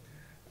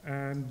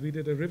 and we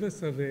did a river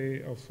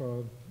survey of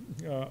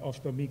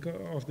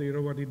the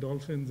Irrawaddy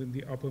dolphins in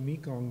the upper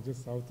Mekong,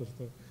 just south of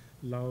the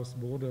Laos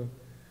border.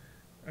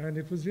 And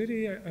it was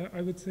really,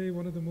 I would say,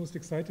 one of the most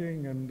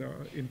exciting and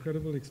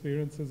incredible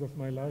experiences of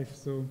my life.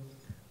 So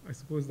I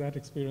suppose that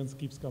experience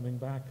keeps coming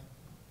back.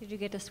 Did you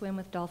get to swim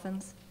with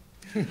dolphins?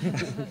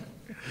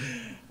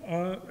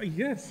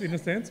 Yes, in a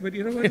sense, but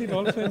Irrawaddy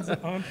dolphins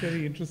aren't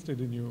very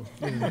interested in you.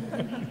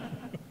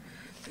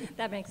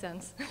 That makes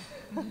sense.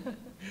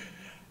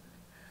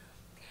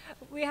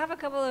 We have a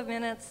couple of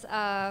minutes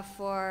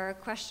for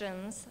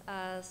questions,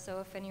 so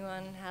if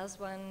anyone has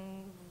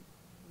one,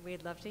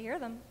 we'd love to hear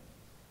them.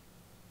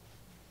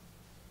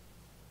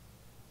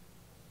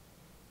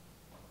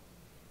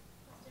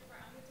 Question for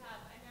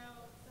Amitav. I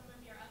know some of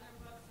your other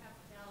books have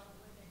dealt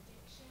with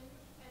addiction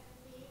as a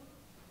theme.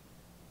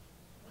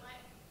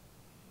 What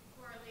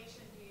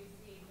correlation do you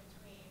see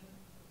between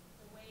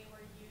the way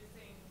we're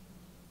using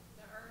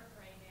the earth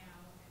right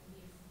now and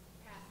these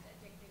past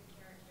addicted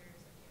characters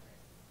of yours?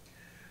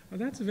 Well,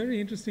 that's a very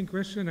interesting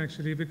question,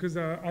 actually, because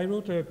I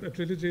wrote a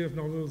trilogy of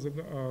novels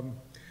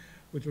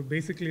which were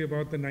basically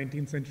about the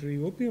 19th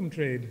century opium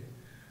trade,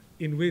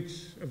 in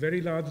which a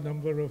very large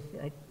number of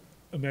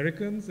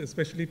Americans,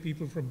 especially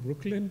people from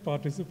Brooklyn,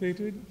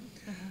 participated,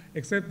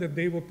 except that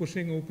they were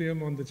pushing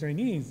opium on the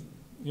Chinese,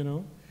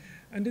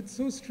 And it's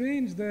so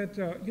strange that,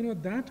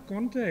 that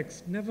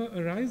context never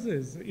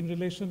arises in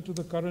relation to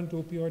the current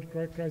opioid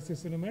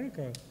crisis in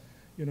America.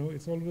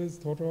 It's always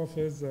thought of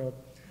as,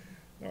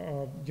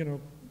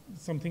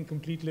 something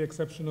completely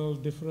exceptional,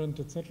 different,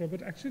 etc.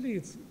 But actually,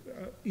 it's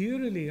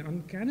eerily,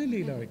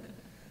 uncannily like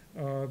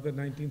the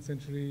 19th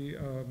century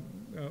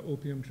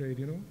opium trade,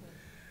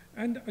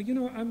 And,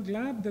 I'm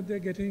glad that they're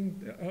getting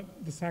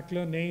the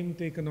Sackler name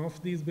taken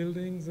off these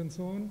buildings and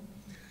so on.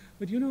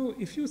 But,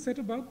 if you set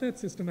about that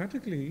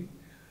systematically,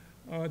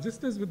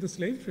 just as with the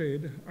slave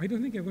trade, I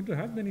don't think you're going to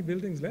have many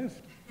buildings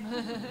left.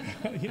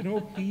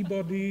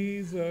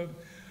 Peabody's,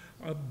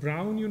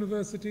 Brown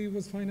University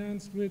was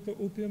financed with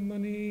opium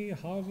money,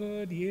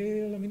 Harvard,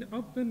 Yale,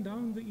 up and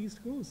down the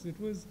East Coast.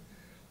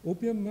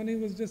 Opium money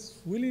was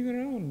just swilling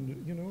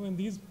around, and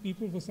these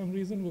people, for some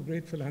reason, were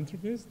great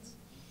philanthropists.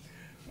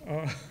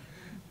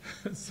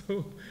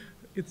 So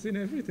it's in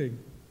everything.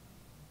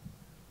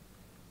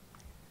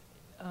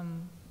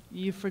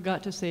 You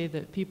forgot to say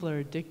that people are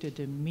addicted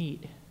to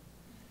meat.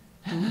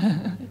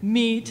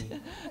 Meat.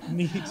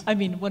 Meat.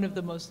 One of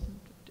the most,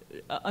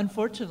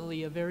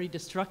 unfortunately, a very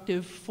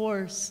destructive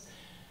force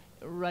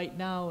right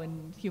now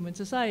in human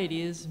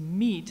society is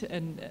meat.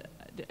 And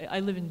I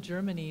live in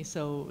Germany,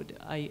 so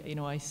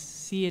I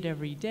see it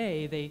every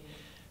day. They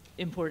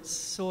import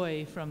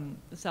soy from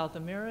South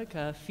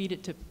America, feed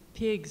it to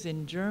pigs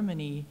in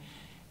Germany,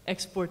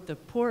 export the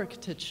pork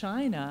to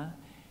China,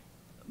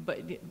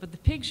 but the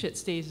pig shit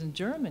stays in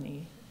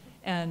Germany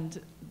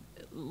and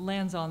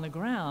lands on the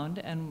ground.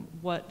 And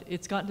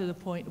it's gotten to the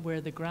point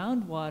where the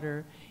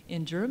groundwater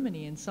in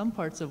Germany, in some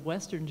parts of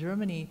Western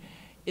Germany,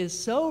 is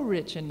so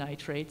rich in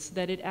nitrates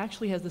that it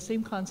actually has the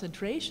same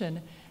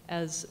concentration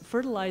as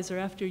fertilizer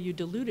after you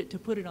dilute it to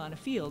put it on a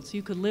field. So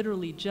you could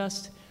literally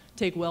just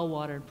take well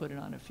water and put it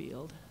on a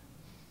field.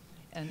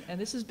 And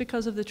this is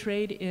because of the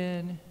trade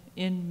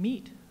in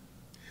meat.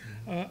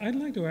 I'd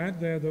like to add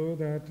there, though,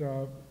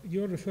 that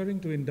you're referring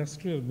to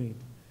industrial meat.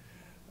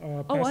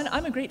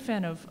 I'm a great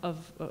fan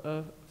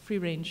of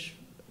free-range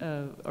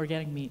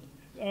organic meat.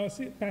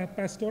 See,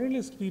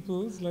 pastoralist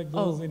peoples like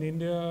those in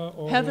India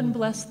or heaven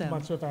bless them.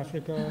 Much of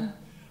Africa,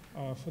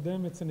 for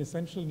them it's an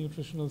essential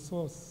nutritional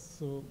source.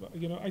 So,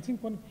 I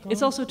think one can't.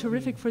 It's also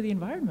terrific for the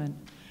environment.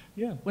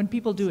 Yeah. When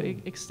people do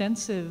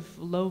extensive,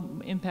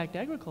 low-impact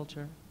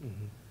agriculture.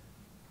 Mm-hmm.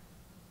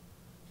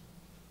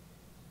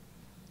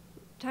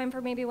 Time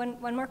for maybe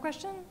one more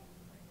question?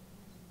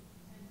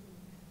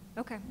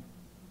 Okay.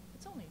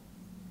 It's only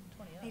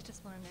 20 They up.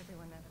 just wanted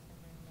everyone at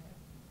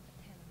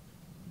 10.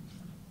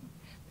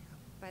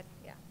 But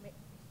yeah,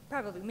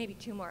 probably maybe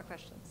 2 more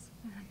questions.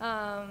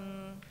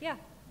 Yeah,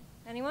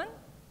 anyone?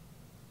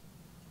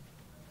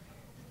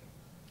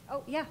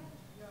 Oh, yeah.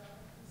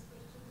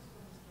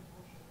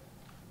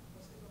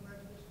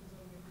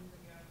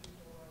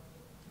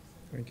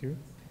 Thank you.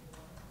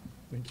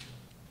 Thank you.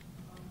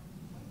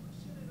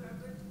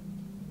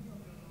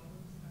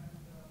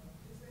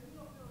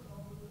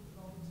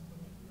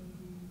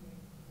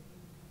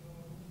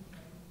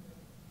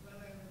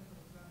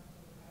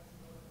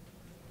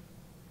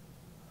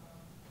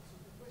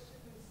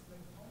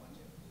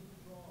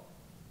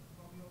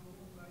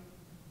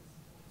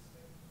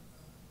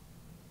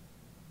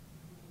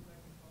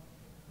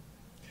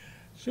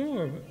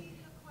 Sure.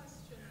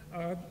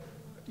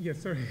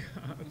 Yes, sorry.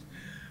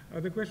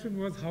 The question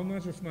was how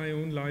much of my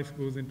own life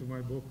goes into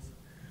my books.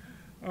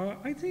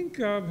 I think,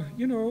 a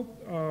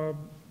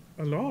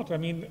lot. I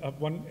mean,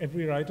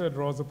 every writer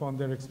draws upon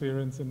their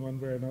experience in one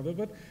way or another,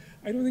 but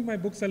I don't think my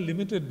books are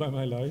limited by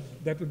my life.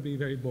 That would be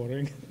very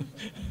boring.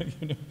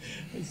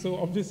 So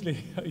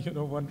obviously,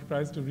 one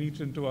tries to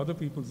reach into other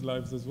people's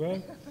lives as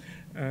well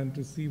and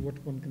to see what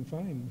one can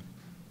find.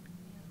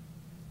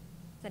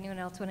 Does anyone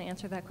else want to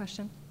answer that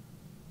question?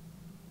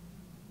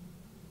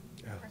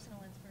 Yeah.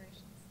 Personal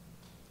inspirations.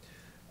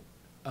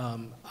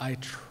 I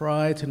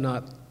try to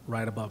not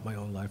write about my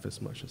own life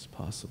as much as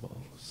possible.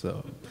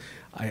 So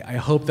I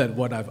hope that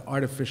what I've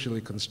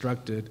artificially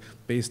constructed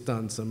based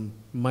on some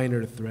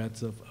minor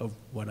threads of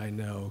what I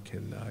know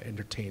can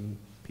entertain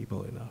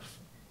people enough.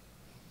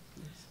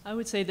 I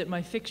would say that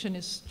my fiction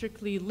is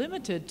strictly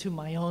limited to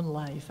my own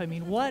life. I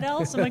mean, what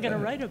else am I going to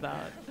write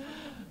about?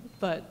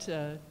 But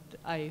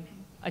I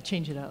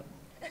change it up.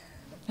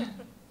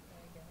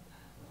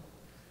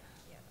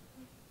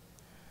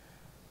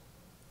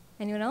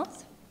 Anyone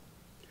else?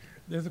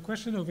 There's a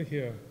question over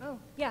here. Oh,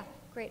 yeah,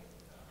 great.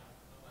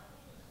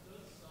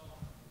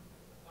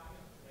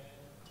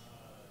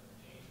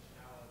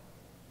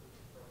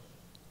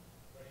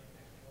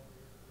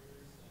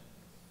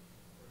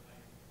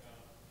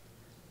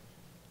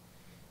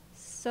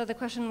 So the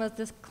question was,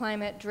 does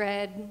climate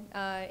dread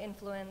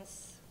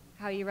influence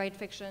how you write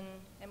fiction?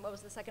 And what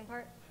was the second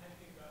part?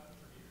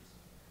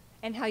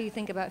 And how you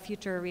think about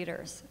future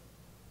readers.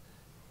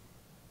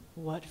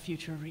 What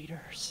future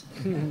readers?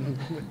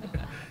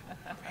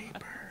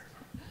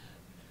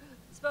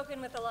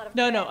 Spoken with a lot of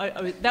No,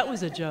 that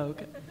was a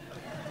joke.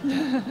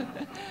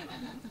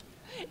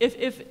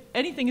 If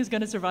anything is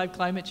going to survive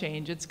climate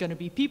change, it's going to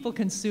be people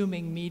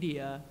consuming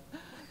media.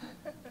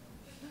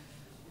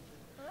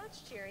 Well,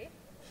 that's cheery.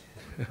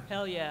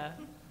 Hell yeah.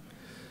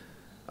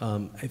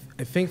 I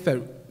think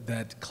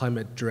that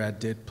climate dread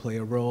did play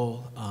a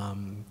role.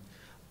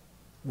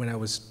 When I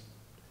was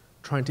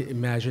trying to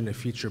imagine a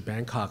future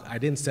Bangkok, I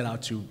didn't set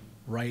out to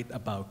write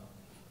about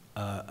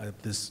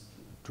this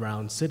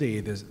drowned city,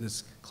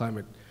 this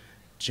climate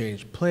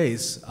change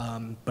place,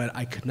 but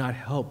I could not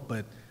help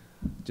but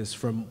just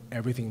from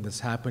everything that's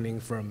happening,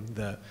 from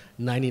the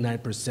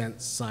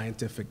 99%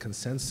 scientific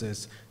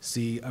consensus,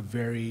 see a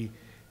very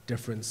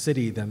different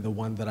city than the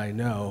one that I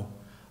know.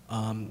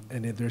 And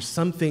there's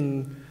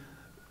something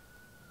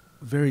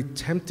very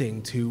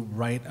tempting to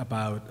write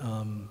about,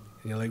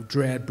 like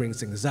dread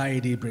brings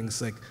anxiety,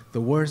 brings out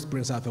the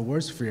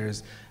worst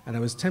fears. And I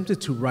was tempted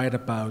to write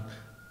about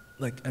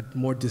like a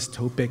more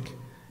dystopic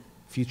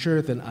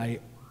future than I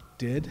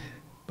did.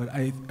 But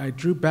I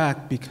drew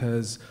back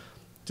because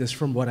just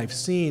from what I've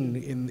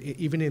seen,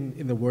 even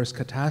in the worst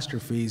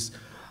catastrophes,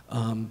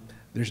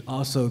 there's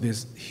also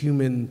this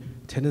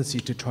human tendency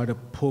to try to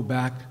pull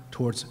back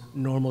towards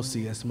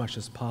normalcy as much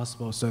as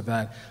possible so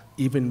that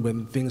even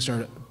when things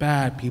are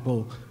bad,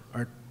 people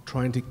are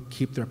trying to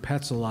keep their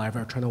pets alive,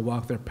 or trying to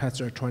walk their pets,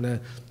 or trying to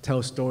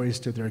tell stories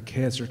to their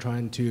kids, or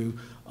trying to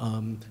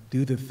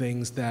do the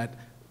things that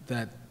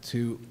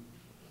to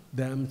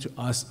them, to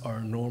us,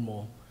 are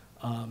normal.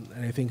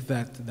 And I think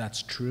that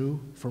that's true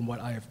from what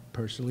I have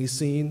personally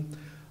seen.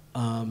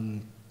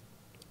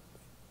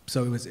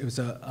 So it was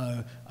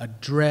a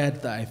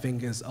dread that I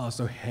think is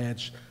also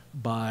hedged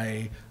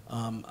by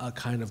a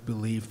kind of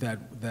belief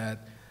that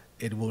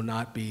it will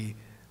not be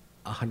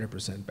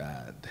 100%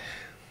 bad.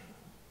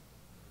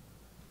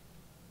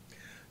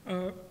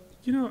 I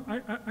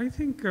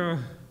think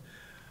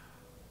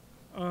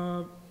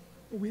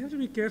we have to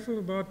be careful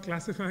about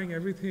classifying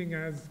everything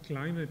as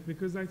climate,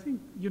 because I think,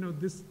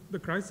 the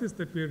crisis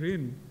that we're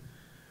in,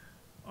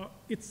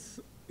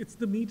 it's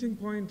the meeting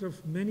point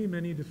of many,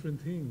 many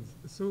different things.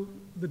 So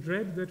the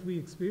dread that we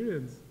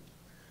experience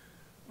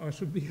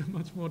should be a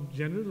much more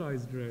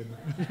generalized dread.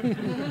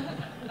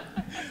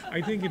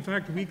 I think, in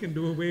fact, we can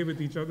do away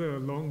with each other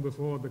long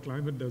before the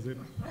climate does it.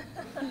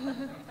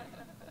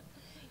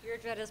 Your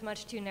dread is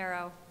much too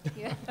narrow.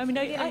 Yeah. I mean,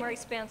 you need a more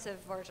expansive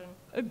version.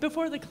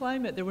 Before the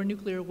climate, there were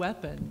nuclear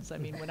weapons. I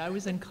mean, when I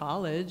was in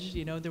college,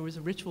 there was a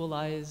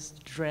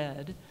ritualized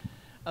dread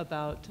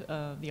about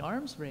the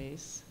arms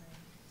race.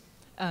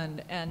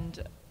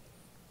 And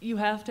you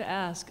have to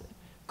ask,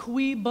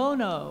 cui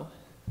bono?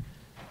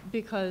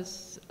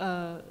 Because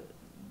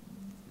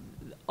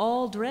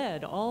all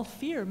dread, all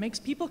fear makes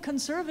people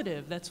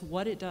conservative. That's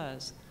what it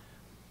does.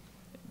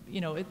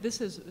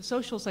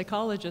 Social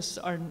psychologists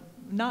are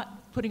not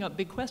putting up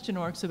big question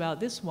marks about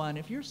this one.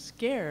 If you're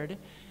scared,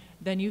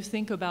 then you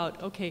think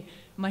about, okay,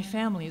 my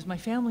family, is my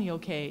family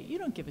okay? You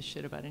don't give a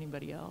shit about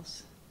anybody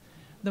else.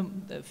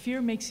 The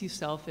fear makes you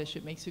selfish,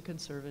 it makes you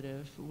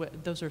conservative.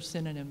 Those are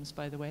synonyms,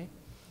 by the way,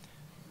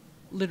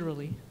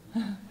 literally.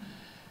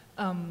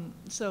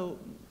 So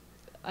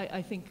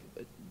I think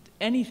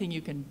anything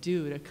you can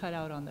do to cut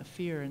out on the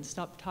fear and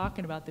stop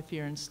talking about the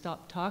fear and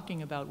stop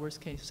talking about worst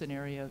case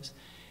scenarios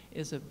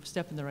is a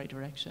step in the right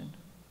direction.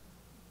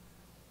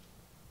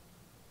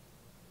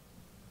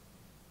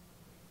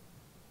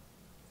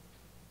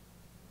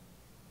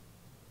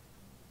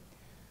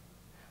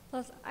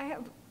 Plus, I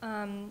have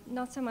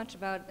not so much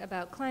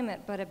about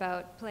climate, but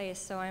about place.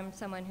 So I'm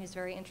someone who's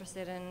very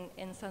interested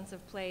in sense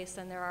of place,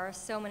 and there are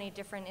so many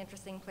different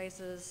interesting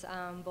places,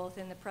 both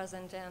in the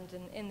present and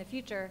in the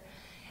future,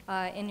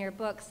 in your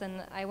books.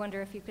 And I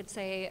wonder if you could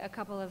say a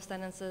couple of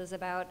sentences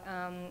about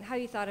how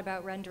you thought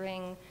about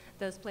rendering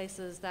those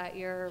places that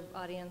your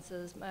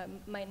audiences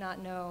might not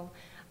know,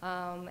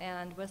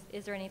 and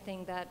is there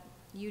anything that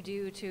you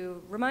do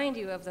to remind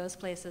you of those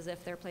places,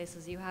 if they're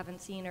places you haven't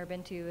seen or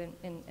been to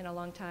in a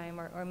long time,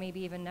 or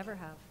maybe even never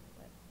have?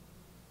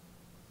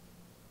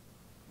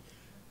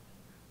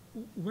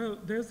 Well,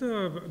 there's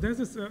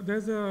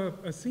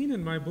a scene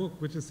in my book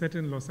which is set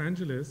in Los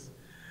Angeles,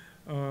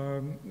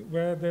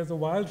 where there's a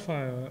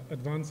wildfire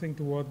advancing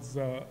towards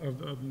a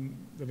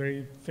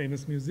very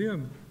famous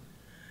museum.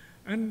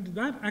 And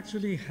that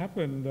actually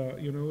happened,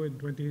 in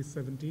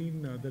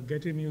 2017. The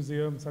Getty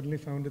Museum suddenly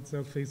found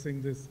itself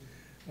facing this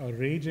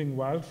raging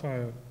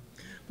wildfire.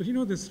 But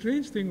the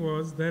strange thing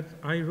was that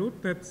I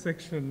wrote that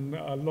section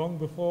long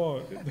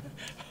before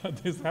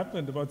this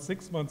happened, about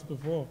 6 months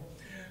before.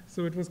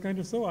 So it was kind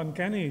of so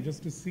uncanny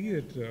just to see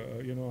it,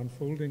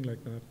 unfolding like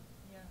that.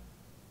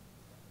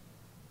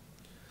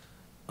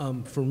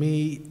 For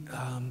me,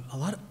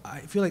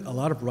 I feel like a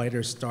lot of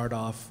writers start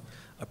off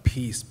a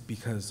piece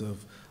because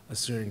of a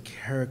certain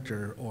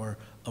character or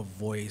a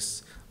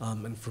voice.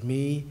 And for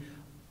me,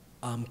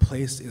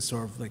 place is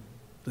sort of like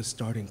the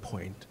starting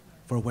point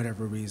for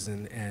whatever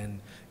reason,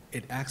 and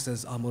it acts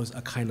as almost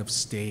a kind of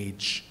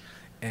stage,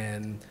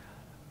 and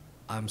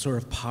I'm sort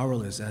of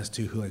powerless as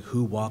to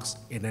who walks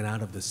in and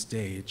out of the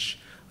stage.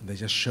 They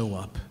just show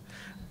up,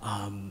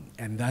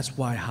 and that's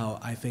why how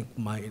I think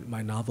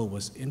my novel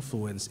was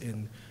influenced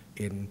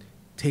in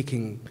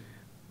taking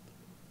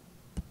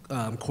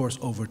course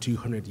over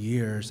 200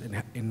 years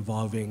and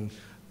involving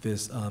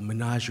this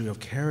menagerie of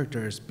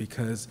characters,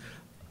 because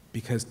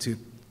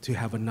to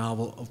have a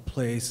novel of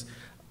place,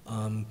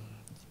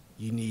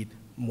 you need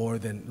more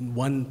than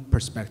one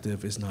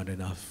perspective is not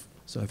enough.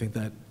 So I think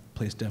that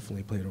place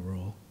definitely played a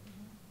role.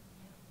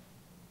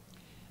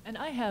 And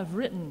I have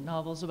written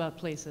novels about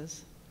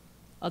places,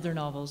 other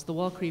novels, The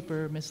Wall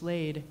Creeper,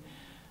 Mislaid.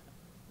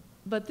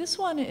 But this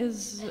one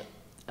is,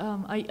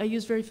 I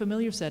use very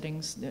familiar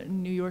settings,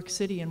 New York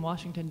City and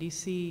Washington,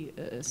 D.C.,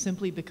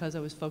 simply because I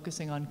was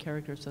focusing on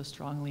characters so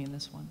strongly in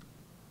this one.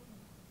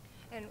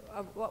 And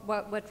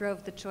what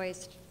drove the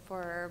choice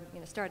for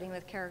starting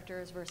with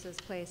characters versus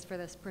place for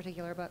this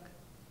particular book?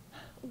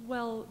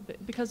 Well,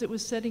 because it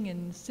was setting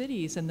in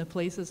cities, and the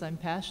places I'm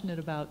passionate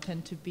about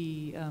tend to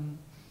be,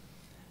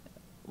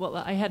 well,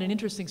 I had an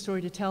interesting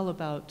story to tell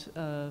about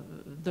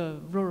the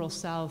rural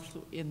South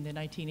in the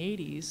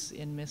 1980s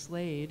in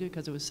Mislaid,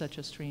 because it was such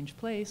a strange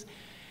place.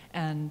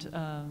 And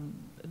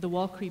The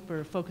Wall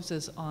Creeper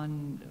focuses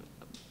on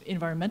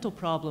environmental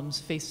problems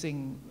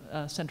facing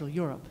Central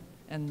Europe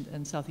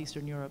and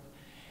Southeastern Europe.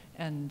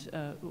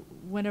 And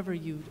whenever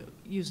you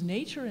use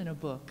nature in a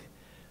book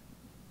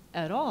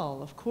at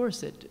all, of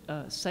course it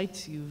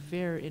cites you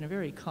in a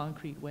very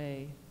concrete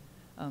way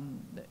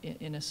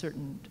in a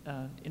certain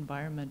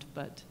environment,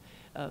 but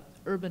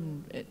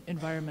urban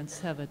environments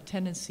have a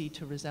tendency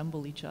to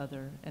resemble each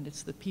other, and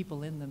it's the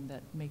people in them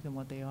that make them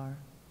what they are.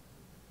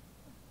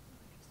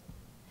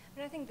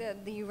 And I think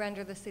that you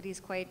render the cities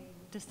quite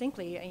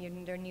distinctly.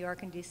 They're New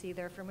York and DC,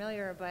 they're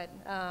familiar,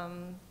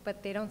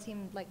 but they don't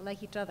seem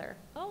like each other.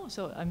 Oh,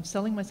 so I'm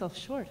selling myself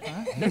short,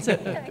 huh? That's a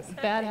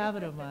bad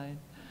habit of mine.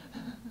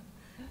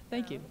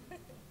 Thank you.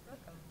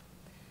 Welcome.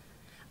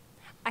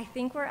 I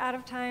think we're out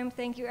of time.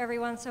 Thank you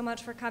everyone so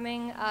much for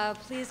coming.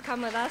 Please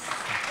come with us.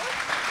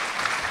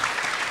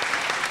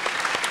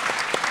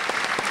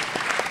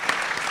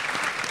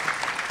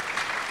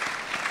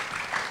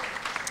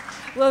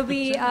 We'll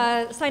be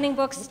signing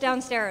books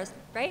downstairs,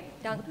 right?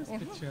 What does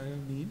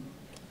Pitchaya mean?